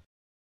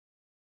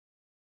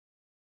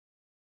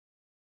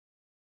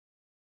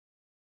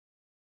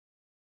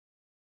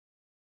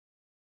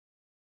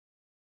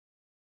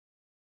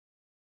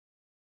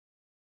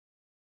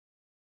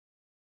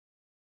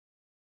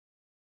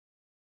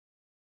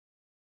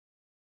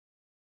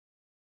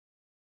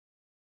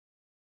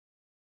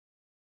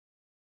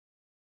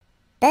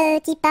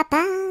 Petit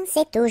papa,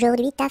 c'est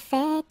aujourd'hui ta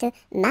fête.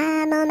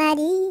 Maman m'a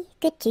dit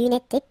que tu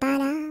n'étais pas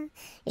là.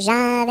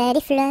 J'avais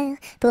des fleurs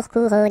pour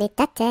couronner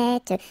ta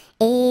tête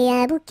et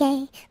un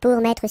bouquet pour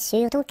mettre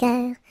sur ton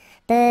cœur.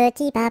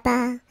 Petit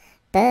papa,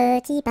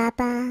 petit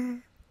papa.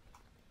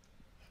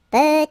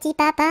 Petit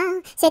papa,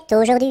 c'est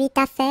aujourd'hui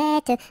ta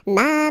fête.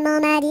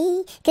 Maman m'a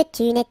dit que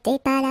tu n'étais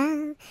pas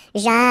là.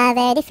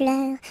 J'avais des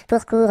fleurs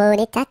pour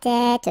couronner ta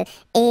tête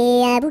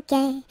et un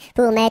bouquet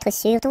pour mettre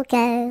sur ton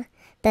cœur.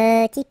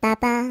 Petit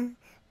papa,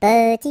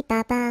 petit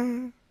papa.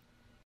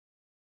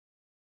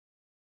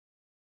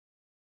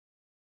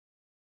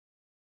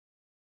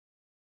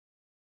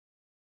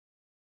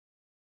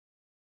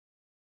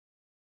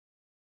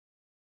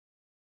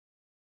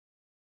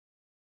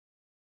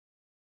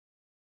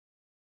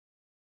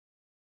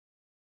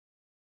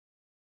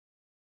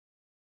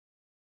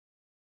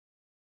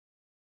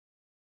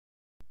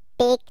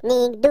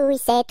 Pique-nique douille,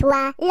 c'est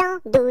toi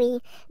l'andouille,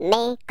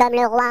 mais comme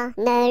le roi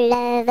ne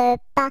le veut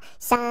pas,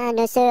 ça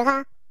ne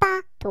sera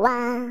pas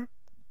toi.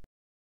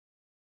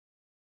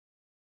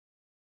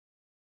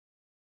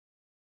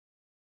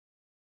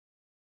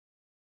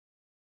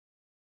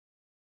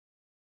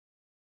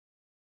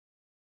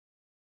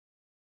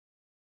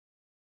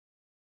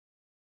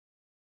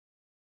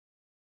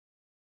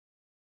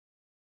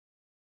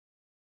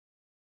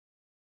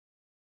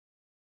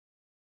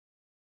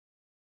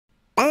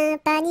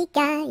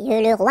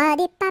 Pimpanicaille, le roi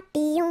des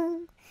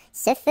papillons,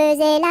 se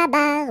faisait la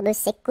barbe,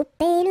 s'est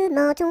coupé le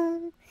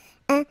menton.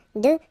 1,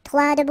 2,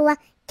 3 de bois,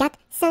 4,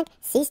 5,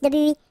 6 de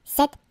buis,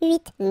 7,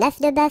 8,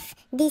 9 de bœuf,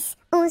 10,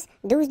 11,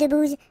 12 de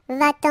bouse,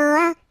 va-t'en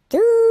à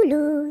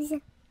Toulouse.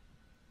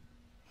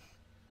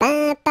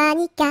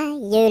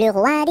 Pimpanicaille, le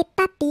roi des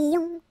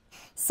papillons,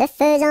 se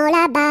faisant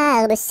la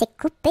barbe, s'est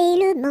coupé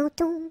le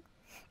menton.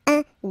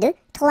 1, 2,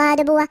 3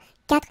 de bois,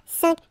 4,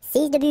 5,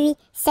 6 de buis,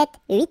 7,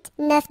 8,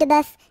 9 de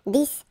bœuf,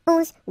 10,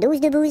 11, 12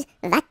 de bouse,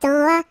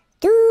 va-t'en à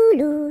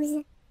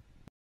Toulouse.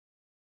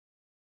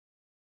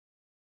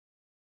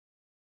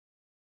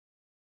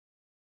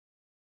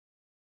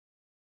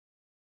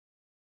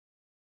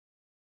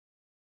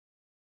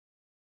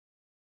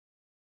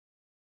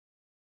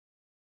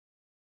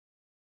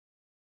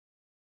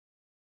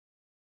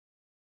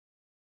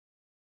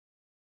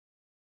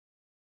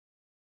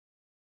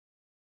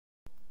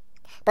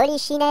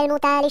 Polichinelle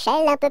monte à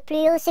l'échelle, un peu plus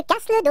haut, se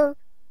casse le dos.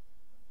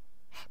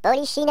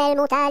 Polichinelle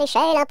monte à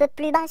l'échelle, un peu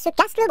plus bas, se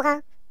casse le bras.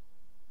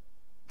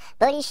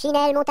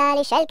 Polichinelle monte à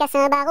l'échelle, casse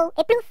un barreau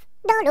et plouf,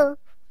 dans l'eau.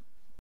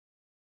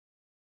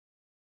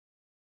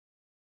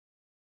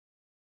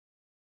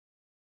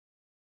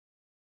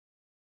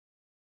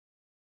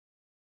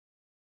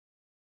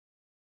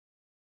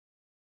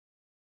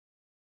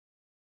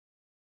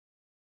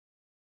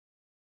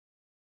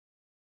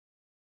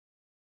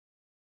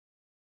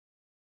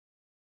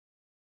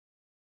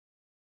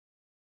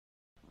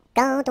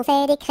 Quand on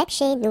fait des crêpes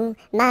chez nous,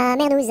 ma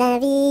mère nous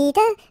invite.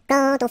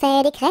 Quand on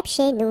fait des crêpes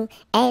chez nous,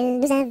 elle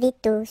nous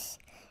invite tous.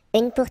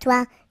 Une pour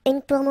toi,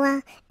 une pour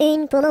moi,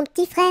 une pour mon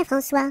petit frère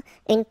François.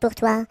 Une pour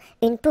toi,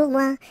 une pour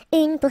moi,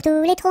 une pour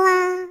tous les trois.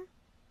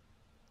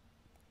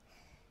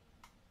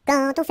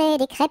 Quand on fait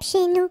des crêpes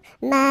chez nous,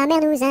 ma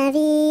mère nous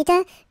invite.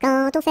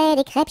 Quand on fait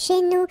des crêpes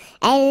chez nous,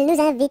 elle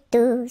nous invite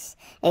tous.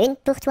 Une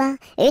pour toi,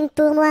 une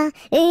pour moi,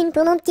 une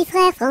pour mon petit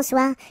frère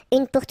François.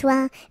 Une pour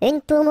toi,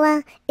 une pour moi,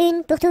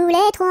 une pour tous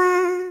les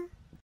trois.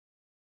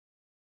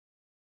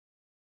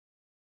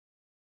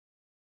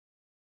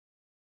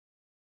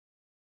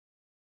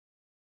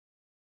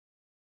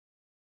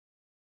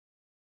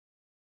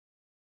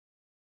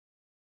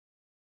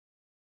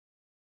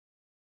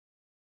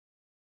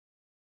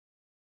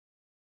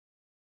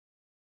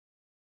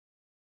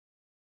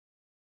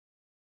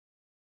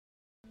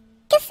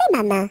 Que fait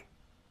ma main?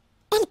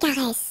 Elle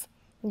caresse.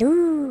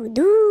 Doux,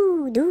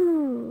 doux,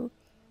 doux.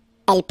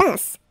 Elle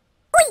pince.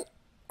 Oui,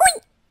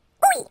 oui,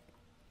 oui.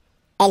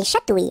 Elle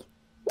chatouille.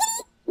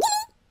 Guili,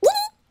 guili,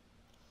 guili.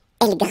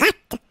 Elle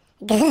gratte.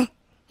 Grr,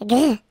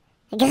 grr,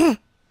 grr.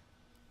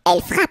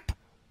 Elle frappe.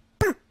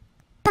 Pan,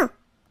 pan,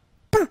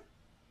 pan.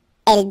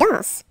 Elle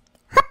danse.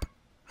 Hop,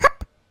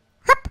 hop,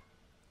 hop.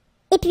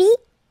 Et puis,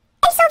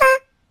 elle s'en va.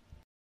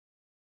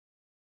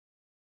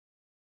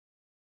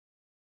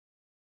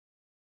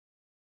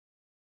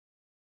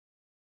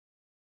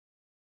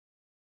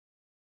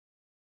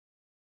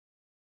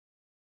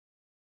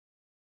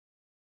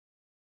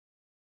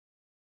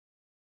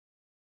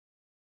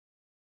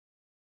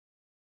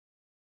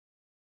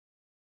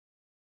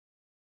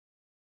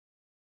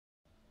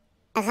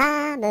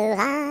 Rame,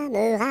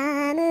 rame,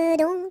 rame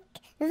donc,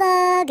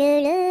 vogue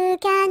le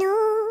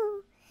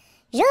canot.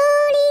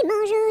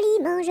 Joliment,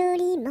 joliment,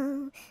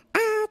 joliment,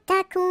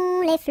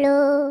 attaquons les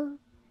flots.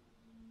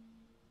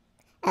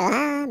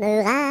 Rame,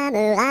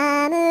 rame,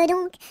 rame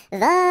donc,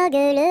 vogue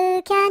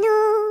le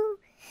canot.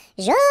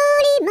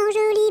 Joliment,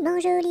 joliment,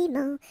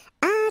 joliment,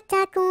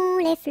 attaquons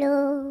les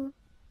flots.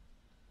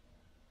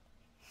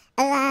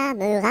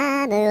 Rame,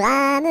 rame,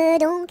 rame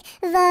donc,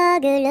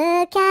 vogue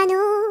le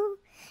canot.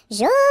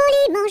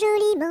 Joliment,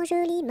 joliment,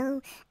 joliment,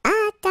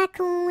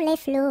 attaquons les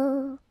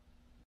flots.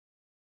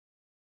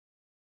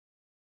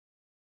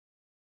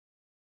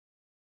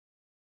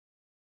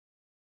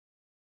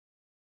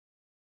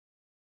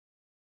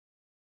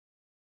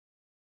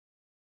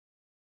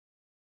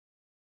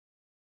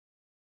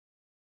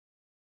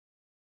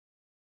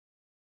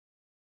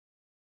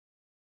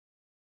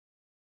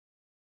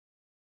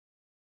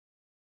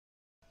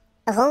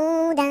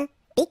 Rondin,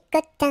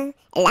 picotin,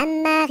 la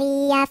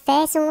Marie a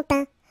fait son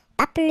pain,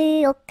 pas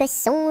plus haut que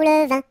son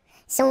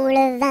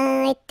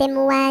levain était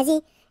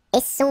moisi, et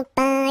son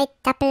pain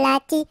est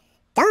aplati,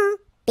 tant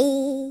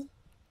pis.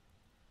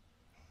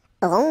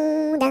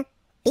 Rondin,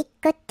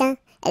 picotin,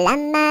 la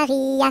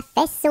Marie a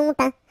fait son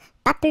pain,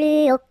 pas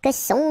plus haut que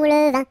son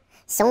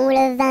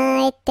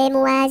levain était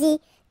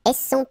moisi, et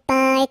son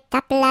pain est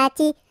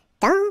aplati,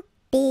 tant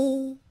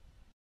pis.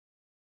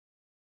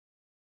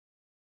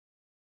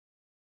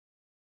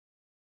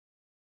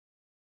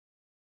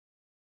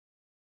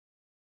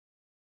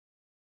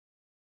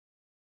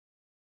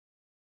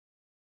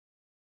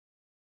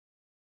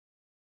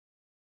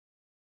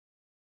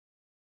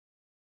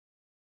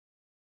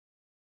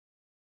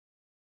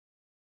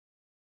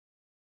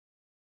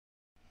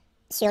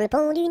 Sur le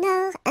pont du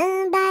Nord,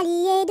 un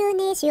bailli est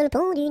donné. Sur le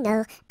pont du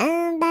Nord,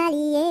 un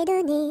bailli est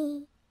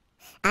donné.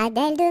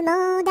 Adèle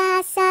demande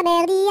à sa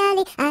mère d'y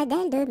aller.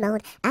 Adèle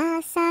demande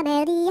à sa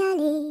mère d'y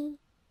aller.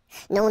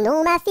 Non,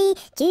 non, ma fille,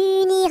 tu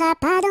n'iras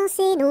pas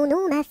danser. Non,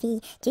 non, ma fille,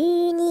 tu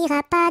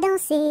n'iras pas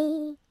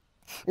danser.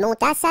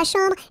 Monte à sa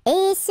chambre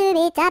et se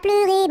met à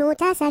pleurer.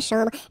 Monte à sa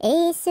chambre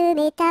et se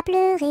met à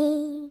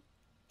pleurer.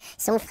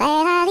 Son frère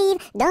arrive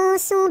dans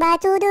son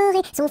bateau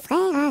doré, son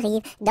frère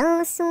arrive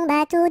dans son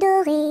bateau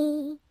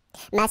doré.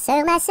 Ma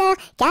sœur,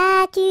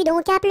 qu'as-tu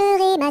donc à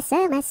pleurer? Ma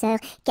sœur,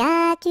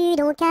 qu'as-tu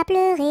donc à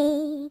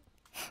pleurer?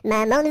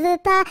 Maman ne veut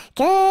pas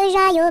que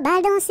j'aille au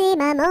bal danser,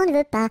 maman ne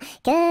veut pas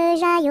que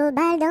j'aille au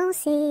bal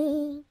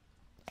danser.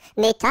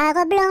 Mets ta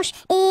robe blanche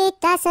et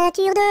ta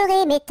ceinture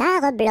dorée, mets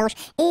ta robe blanche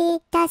et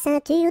ta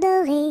ceinture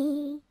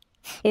dorée.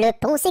 Le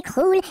pont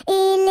s'écroule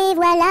et les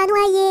voilà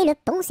noyés, le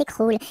pont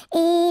s'écroule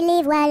et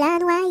les voilà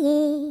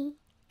noyés.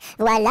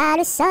 Voilà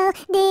le sort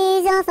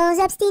des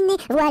enfants obstinés,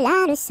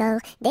 voilà le sort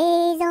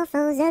des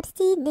enfants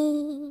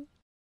obstinés.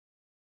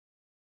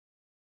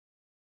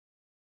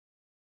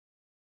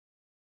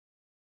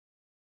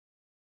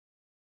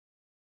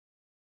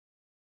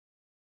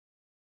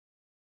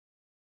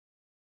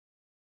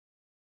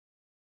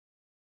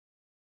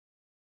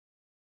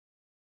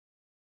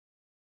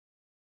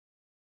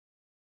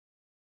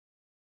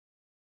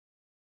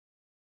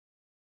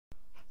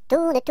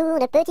 Tourne,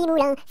 tourne, petit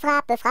moulin,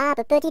 frappe,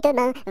 frappe, petite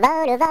main,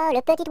 vole,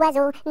 vole, petit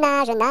oiseau,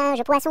 nage,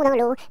 nage, poisson dans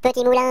l'eau.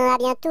 Petit moulin a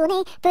bien tourné,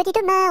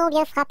 petites mains ont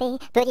bien frappé,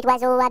 petit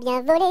oiseau a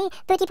bien volé,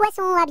 petit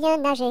poisson a bien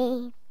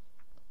nagé.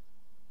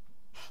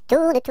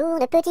 Tourne,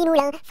 tourne, petit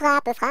moulin,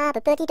 frappe,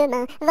 frappe, petite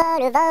main,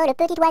 vole, vole,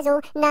 petit oiseau,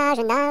 nage,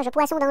 nage,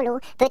 poisson dans l'eau.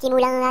 Petit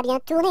moulin a bien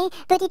tourné,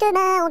 petites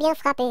mains ont bien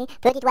frappé,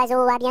 petit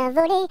oiseau a bien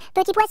volé,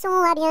 petit poisson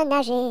a bien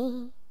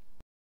nagé.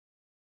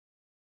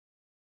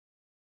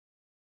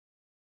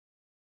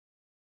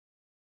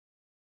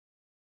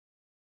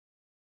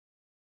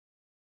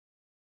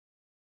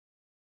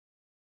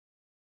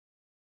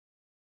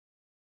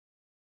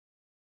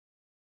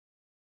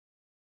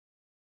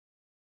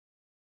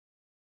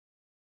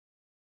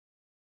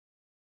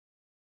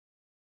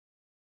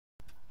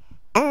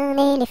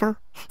 Un éléphant,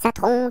 ça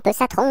trompe,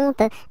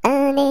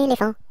 un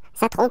éléphant,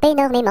 ça trompe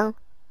énormément.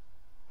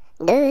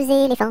 Deux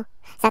éléphants,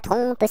 ça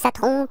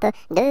trompe,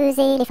 deux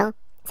éléphants,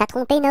 ça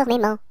trompe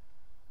énormément.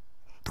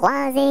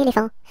 Trois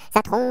éléphants,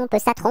 ça trompe,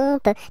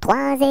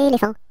 trois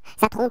éléphants,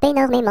 ça trompe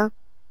énormément.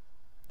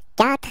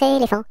 Quatre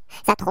éléphants,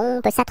 ça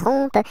trompe,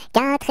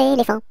 quatre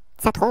éléphants,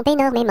 ça trompe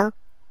énormément.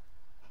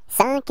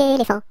 5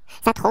 éléphants,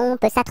 ça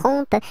trompe,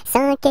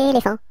 5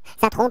 éléphants,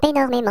 ça trompe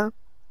énormément.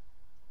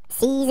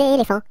 6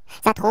 éléphants,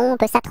 ça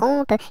trompe,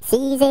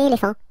 6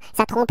 éléphants,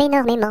 ça trompe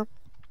énormément.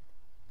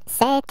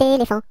 7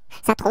 éléphants,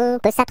 ça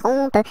trompe,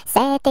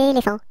 7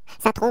 éléphants,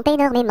 ça trompe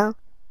énormément.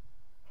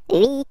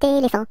 8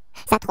 éléphants,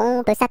 ça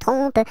trompe,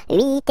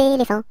 8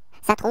 éléphants,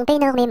 ça trompe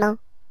énormément.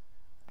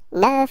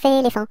 9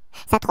 éléphants,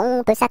 ça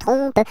trompe,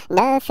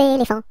 9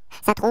 éléphants,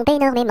 ça trompe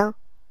énormément.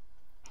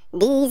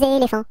 10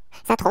 éléphants,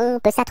 ça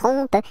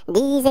trompe,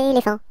 10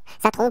 éléphants,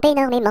 ça trompe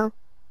énormément.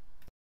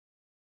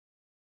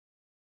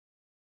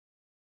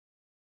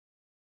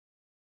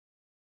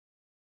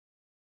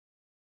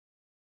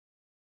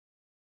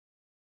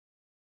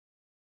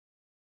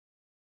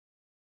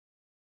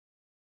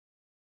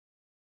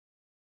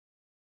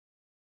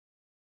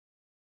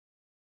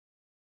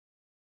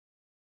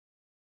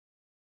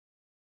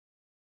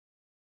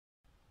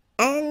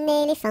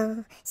 Un éléphant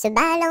se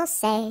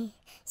balançait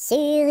sur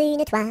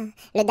une toile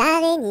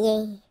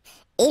d'araignée.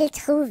 Il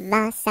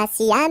trouva ça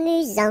si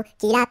amusant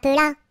qu'il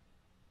appela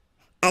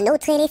un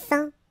autre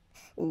éléphant.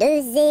 2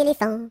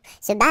 éléphants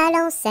se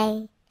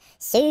balançaient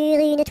sur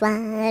une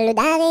toile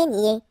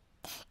d'araignée.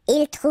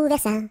 Ils trouvèrent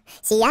ça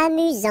si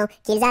amusant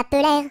qu'ils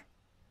appelèrent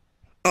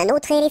un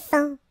autre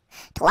éléphant.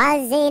 3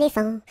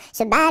 éléphants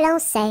se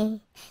balançaient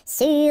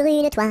sur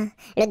une toile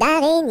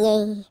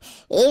d'araignée.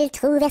 Ils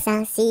trouvèrent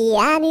ça si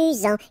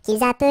amusant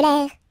qu'ils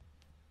appelèrent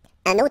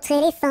un autre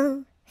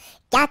éléphant.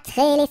 4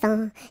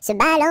 éléphants se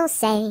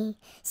balançaient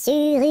sur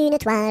une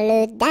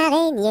toile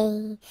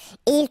d'araignée.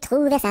 Ils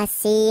trouvèrent ça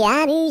si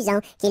amusant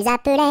qu'ils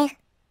appelèrent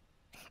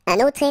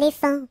un autre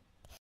éléphant.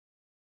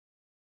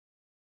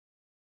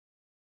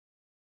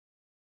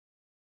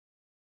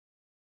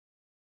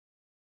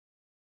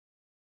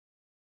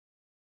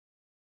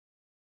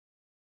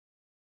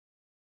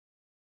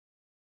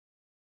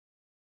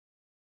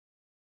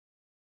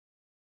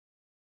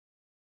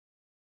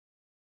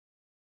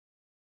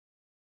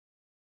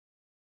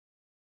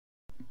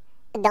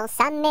 Dans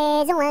sa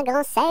maison, un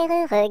grand cerf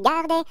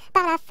regardait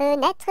par la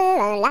fenêtre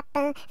un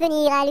lapin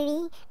venir à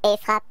lui et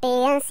frapper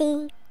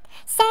ainsi.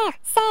 Cerf,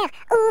 cerf,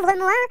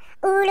 ouvre-moi,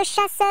 ou le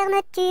chasseur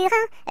me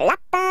tuera.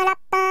 Lapin,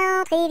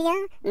 lapin, entre et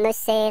viens me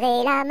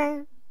serrer la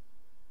main.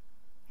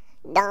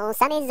 Dans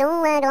sa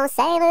maison, un grand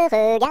cerf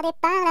regardait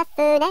par la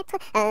fenêtre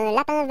un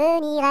lapin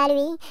venir à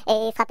lui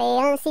et frapper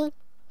ainsi.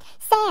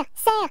 Cerf,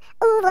 cerf,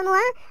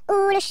 ouvre-moi,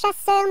 ou le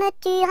chasseur me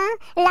tuera.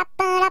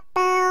 Lapin,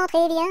 lapin, entre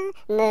et viens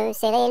me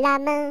serrer la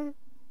main.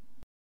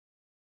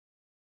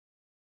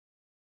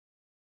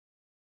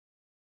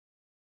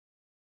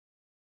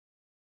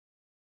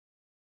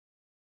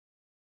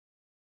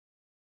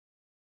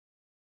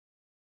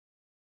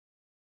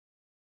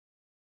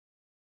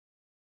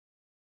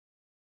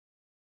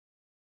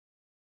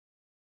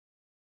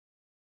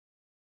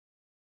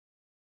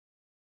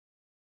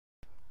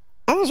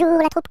 Un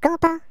jour la troupe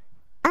campa,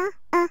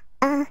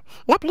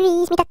 la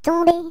pluie se mit à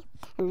tomber.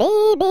 Bé,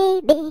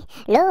 bé, bé,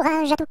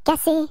 l'orage a tout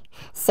cassé.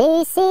 C,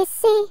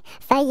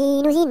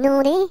 failli nous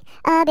inonder.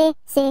 A, B,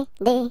 C,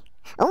 D,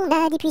 on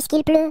a dit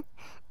puisqu'il pleut.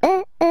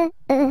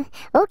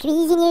 Au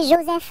cuisinier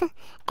Joseph.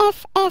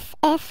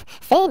 F,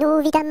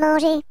 fais-nous vite à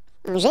manger.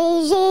 G,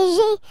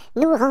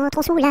 nous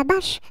rentrons sous la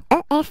bâche.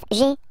 E, F,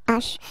 G,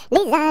 H,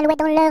 les alouettes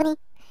dans leur nid.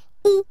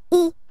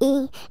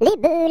 I, les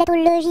belettes au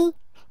logis.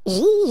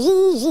 J,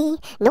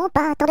 non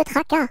pas tant de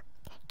tracas.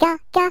 K,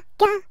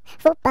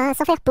 faut pas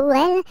s'en faire pour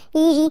elle.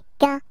 I, J,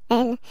 K,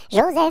 L,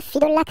 Joseph fit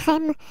de la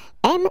crème.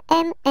 M,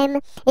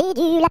 et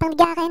du lapin de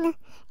Garenne.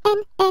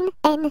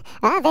 N,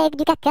 avec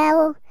du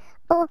cacao.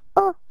 O,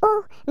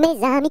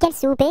 mes amis, quel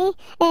souper.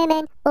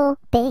 M, O,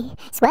 P,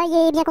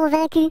 soyez bien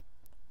convaincus.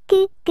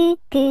 Q,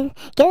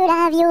 que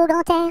la vie au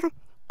grand air.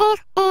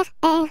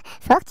 R,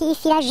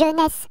 fortifie la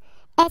jeunesse.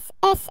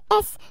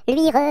 S,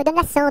 lui redonne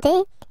la santé.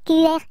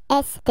 Q, R,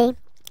 S, T,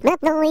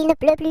 maintenant il ne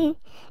pleut plus.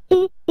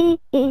 U,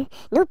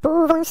 nous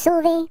pouvons nous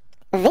sauver.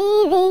 V,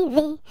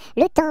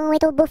 le temps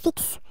est au beau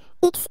fixe.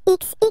 X,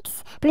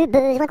 plus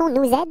besoin qu'on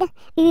nous aide.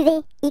 U,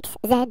 V, X,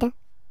 Z.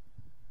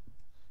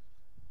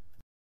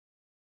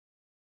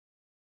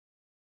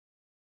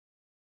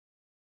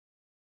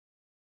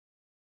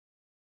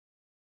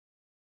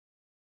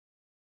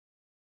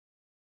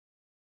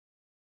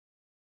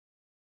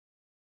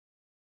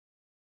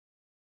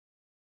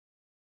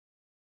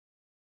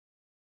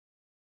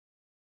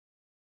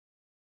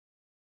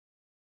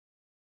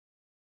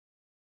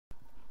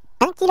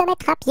 Un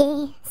kilomètre à pied,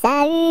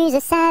 ça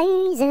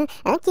use.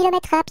 1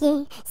 kilomètre à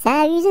pied,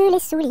 ça use les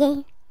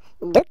souliers.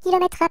 2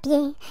 kilomètres à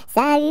pied,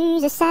 ça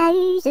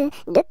use.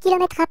 2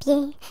 kilomètres à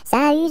pied,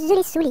 ça use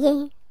les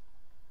souliers.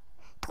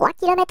 3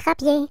 kilomètres à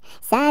pied,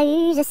 ça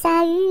use.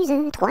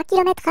 3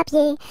 kilomètres à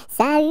pied,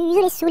 ça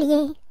use les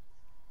souliers.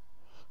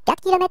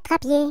 4 kilomètres à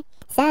pied,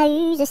 ça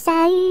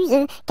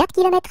use. 4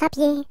 kilomètres à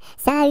pied,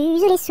 ça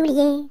use les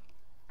souliers.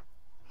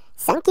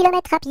 5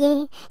 kilomètres à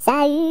pied,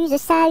 ça use.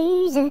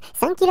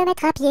 5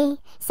 kilomètres à pied,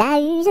 ça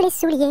use les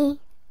souliers.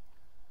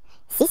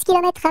 6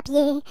 kilomètres à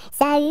pied,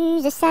 ça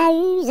use.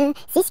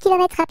 6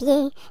 kilomètres à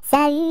pied,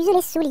 ça use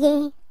les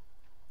souliers.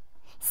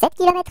 7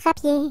 kilomètres à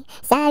pied,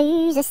 ça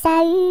use,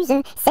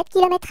 7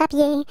 kilomètres à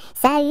pied,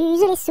 ça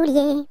use les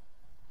souliers.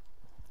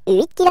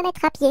 8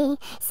 kilomètres à pied,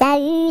 ça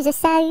use,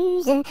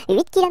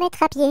 8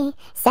 kilomètres à pied,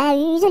 ça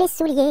use les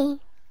souliers.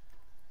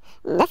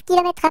 9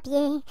 kilomètres à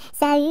pied,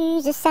 ça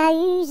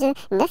use,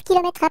 9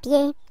 kilomètres à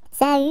pied,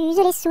 ça use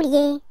les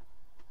souliers.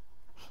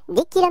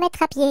 10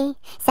 kilomètres à pied,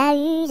 ça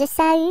use,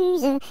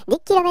 10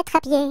 kilomètres à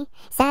pied,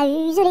 ça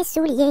use les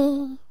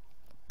souliers.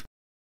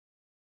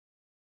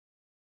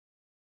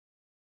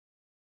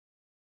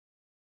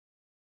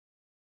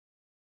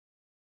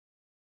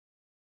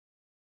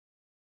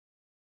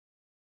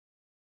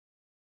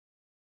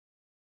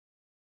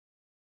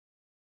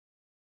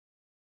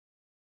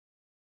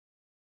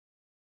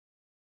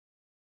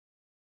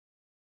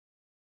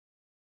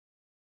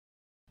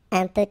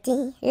 Un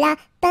petit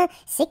lapin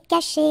s'est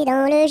caché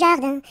dans le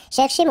jardin.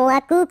 Cherchez-moi,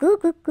 coucou,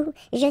 coucou,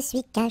 je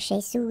suis caché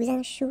sous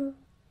un chou.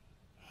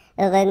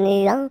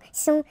 Remuant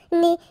son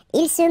nez,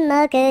 il se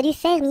moque du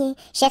fermier.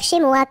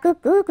 Cherchez-moi,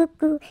 coucou,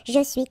 coucou,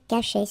 je suis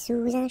caché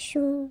sous un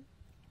chou.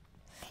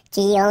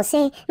 Tirant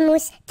ses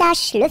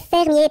moustaches, le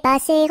fermier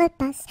passe et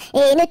repasse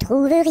et ne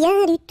trouve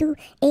rien du tout,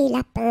 et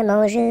lapin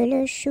mange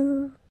le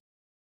chou.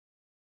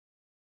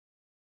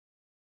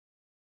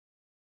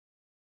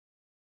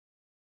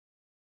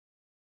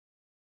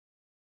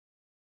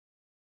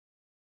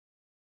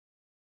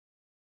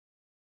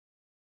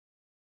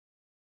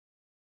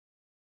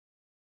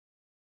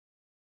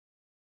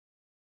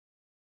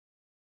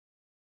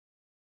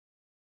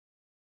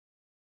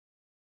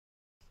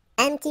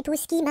 Un petit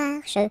pouce qui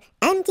marche,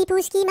 un petit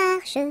pouce qui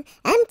marche,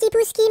 un petit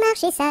pouce qui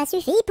marche et ça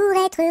suffit pour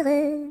être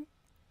heureux.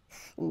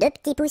 Deux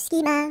petits pouces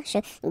qui marchent,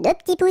 deux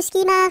petits pouces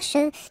qui marchent,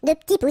 deux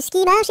petits pouces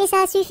qui marchent et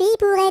ça suffit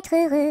pour être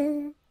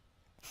heureux.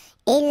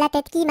 Et la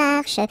tête qui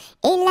marche,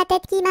 et la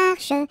tête qui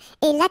marche,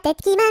 et la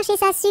tête qui marche et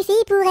ça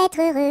suffit pour être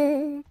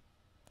heureux.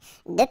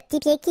 Deux petits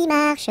pieds qui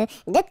marchent,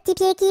 deux petits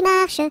pieds qui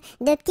marchent,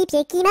 deux petits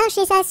pieds qui marchent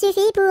et ça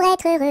suffit pour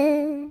être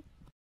heureux.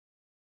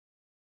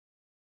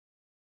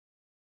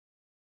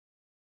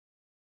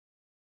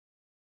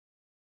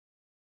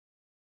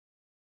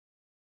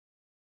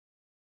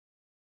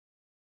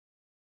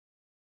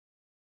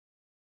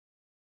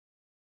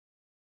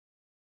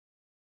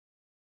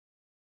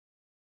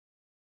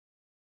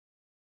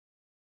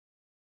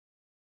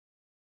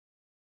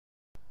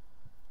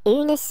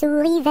 Une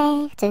souris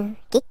verte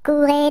qui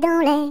courait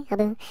dans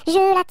l'herbe,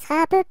 je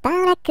l'attrape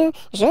par la queue,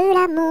 je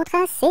la montre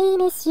à ces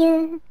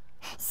messieurs.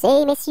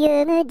 Ces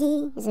messieurs me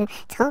disent,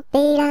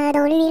 trempez-la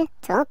dans l'huile,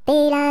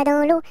 trempez-la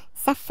dans l'eau,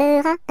 ça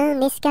fera un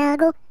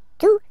escargot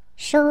tout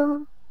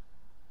chaud.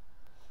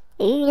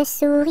 Une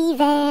souris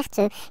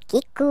verte qui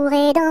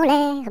courait dans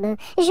l'herbe,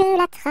 je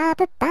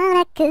l'attrape par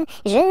la queue,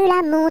 je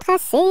la montre à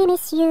ces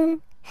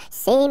messieurs.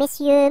 Ces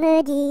messieurs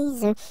me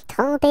disent,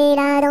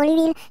 trempez-la dans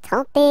l'huile,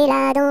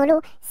 trempez-la dans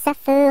l'eau, ça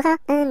fera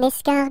un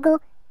escargot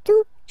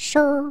tout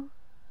chaud.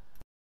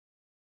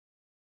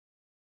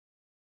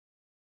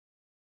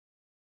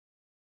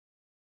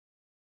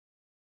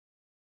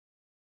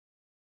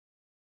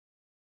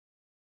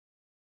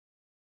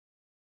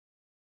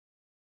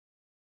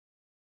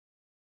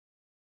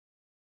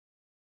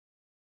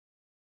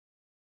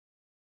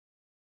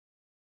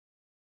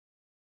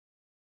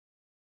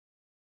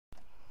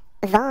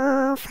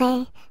 Vent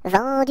frais,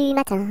 vent du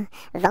matin,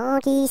 vent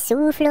qui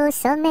souffle au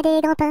sommet des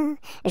grands pins,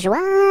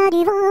 joie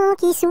du vent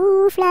qui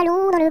souffle,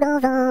 allons dans le grand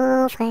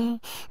vent frais.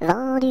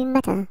 Vent du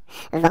matin,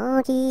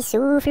 vent qui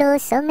souffle au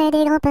sommet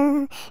des grands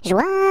pins,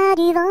 joie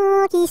du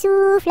vent qui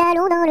souffle,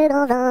 allons dans le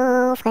grand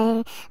vent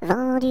frais.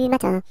 Vent du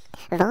matin,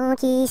 vent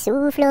qui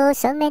souffle au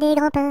sommet des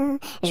grands pins,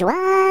 joie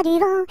du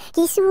vent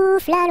qui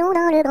souffle, allons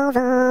dans le grand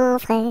vent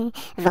frais.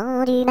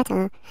 Vent du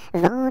matin,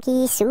 vent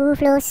qui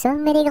souffle au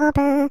sommet des grands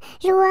pins,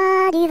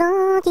 joie du vent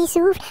qui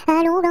souffle,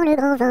 allons dans le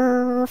grand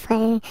vent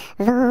frais,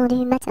 vent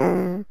du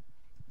matin.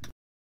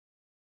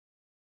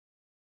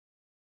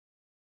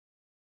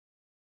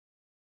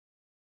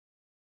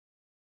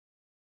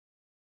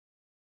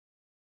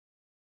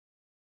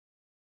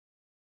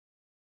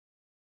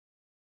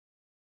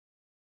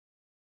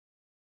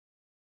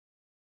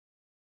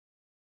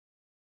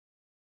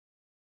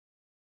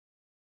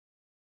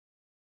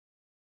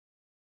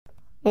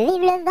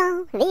 Vive le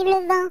vent, vive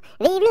le vent,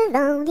 vive le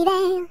vent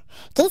d'hiver,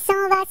 qui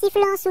s'en va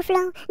sifflant,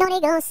 soufflant dans les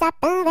grands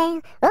sapins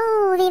verts.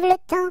 Oh, vive le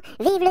temps,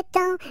 vive le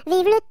temps,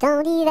 vive le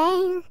temps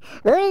d'hiver,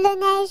 boule de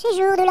neige et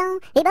jour de l'an,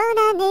 et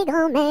bonne année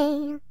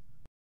grand-mère.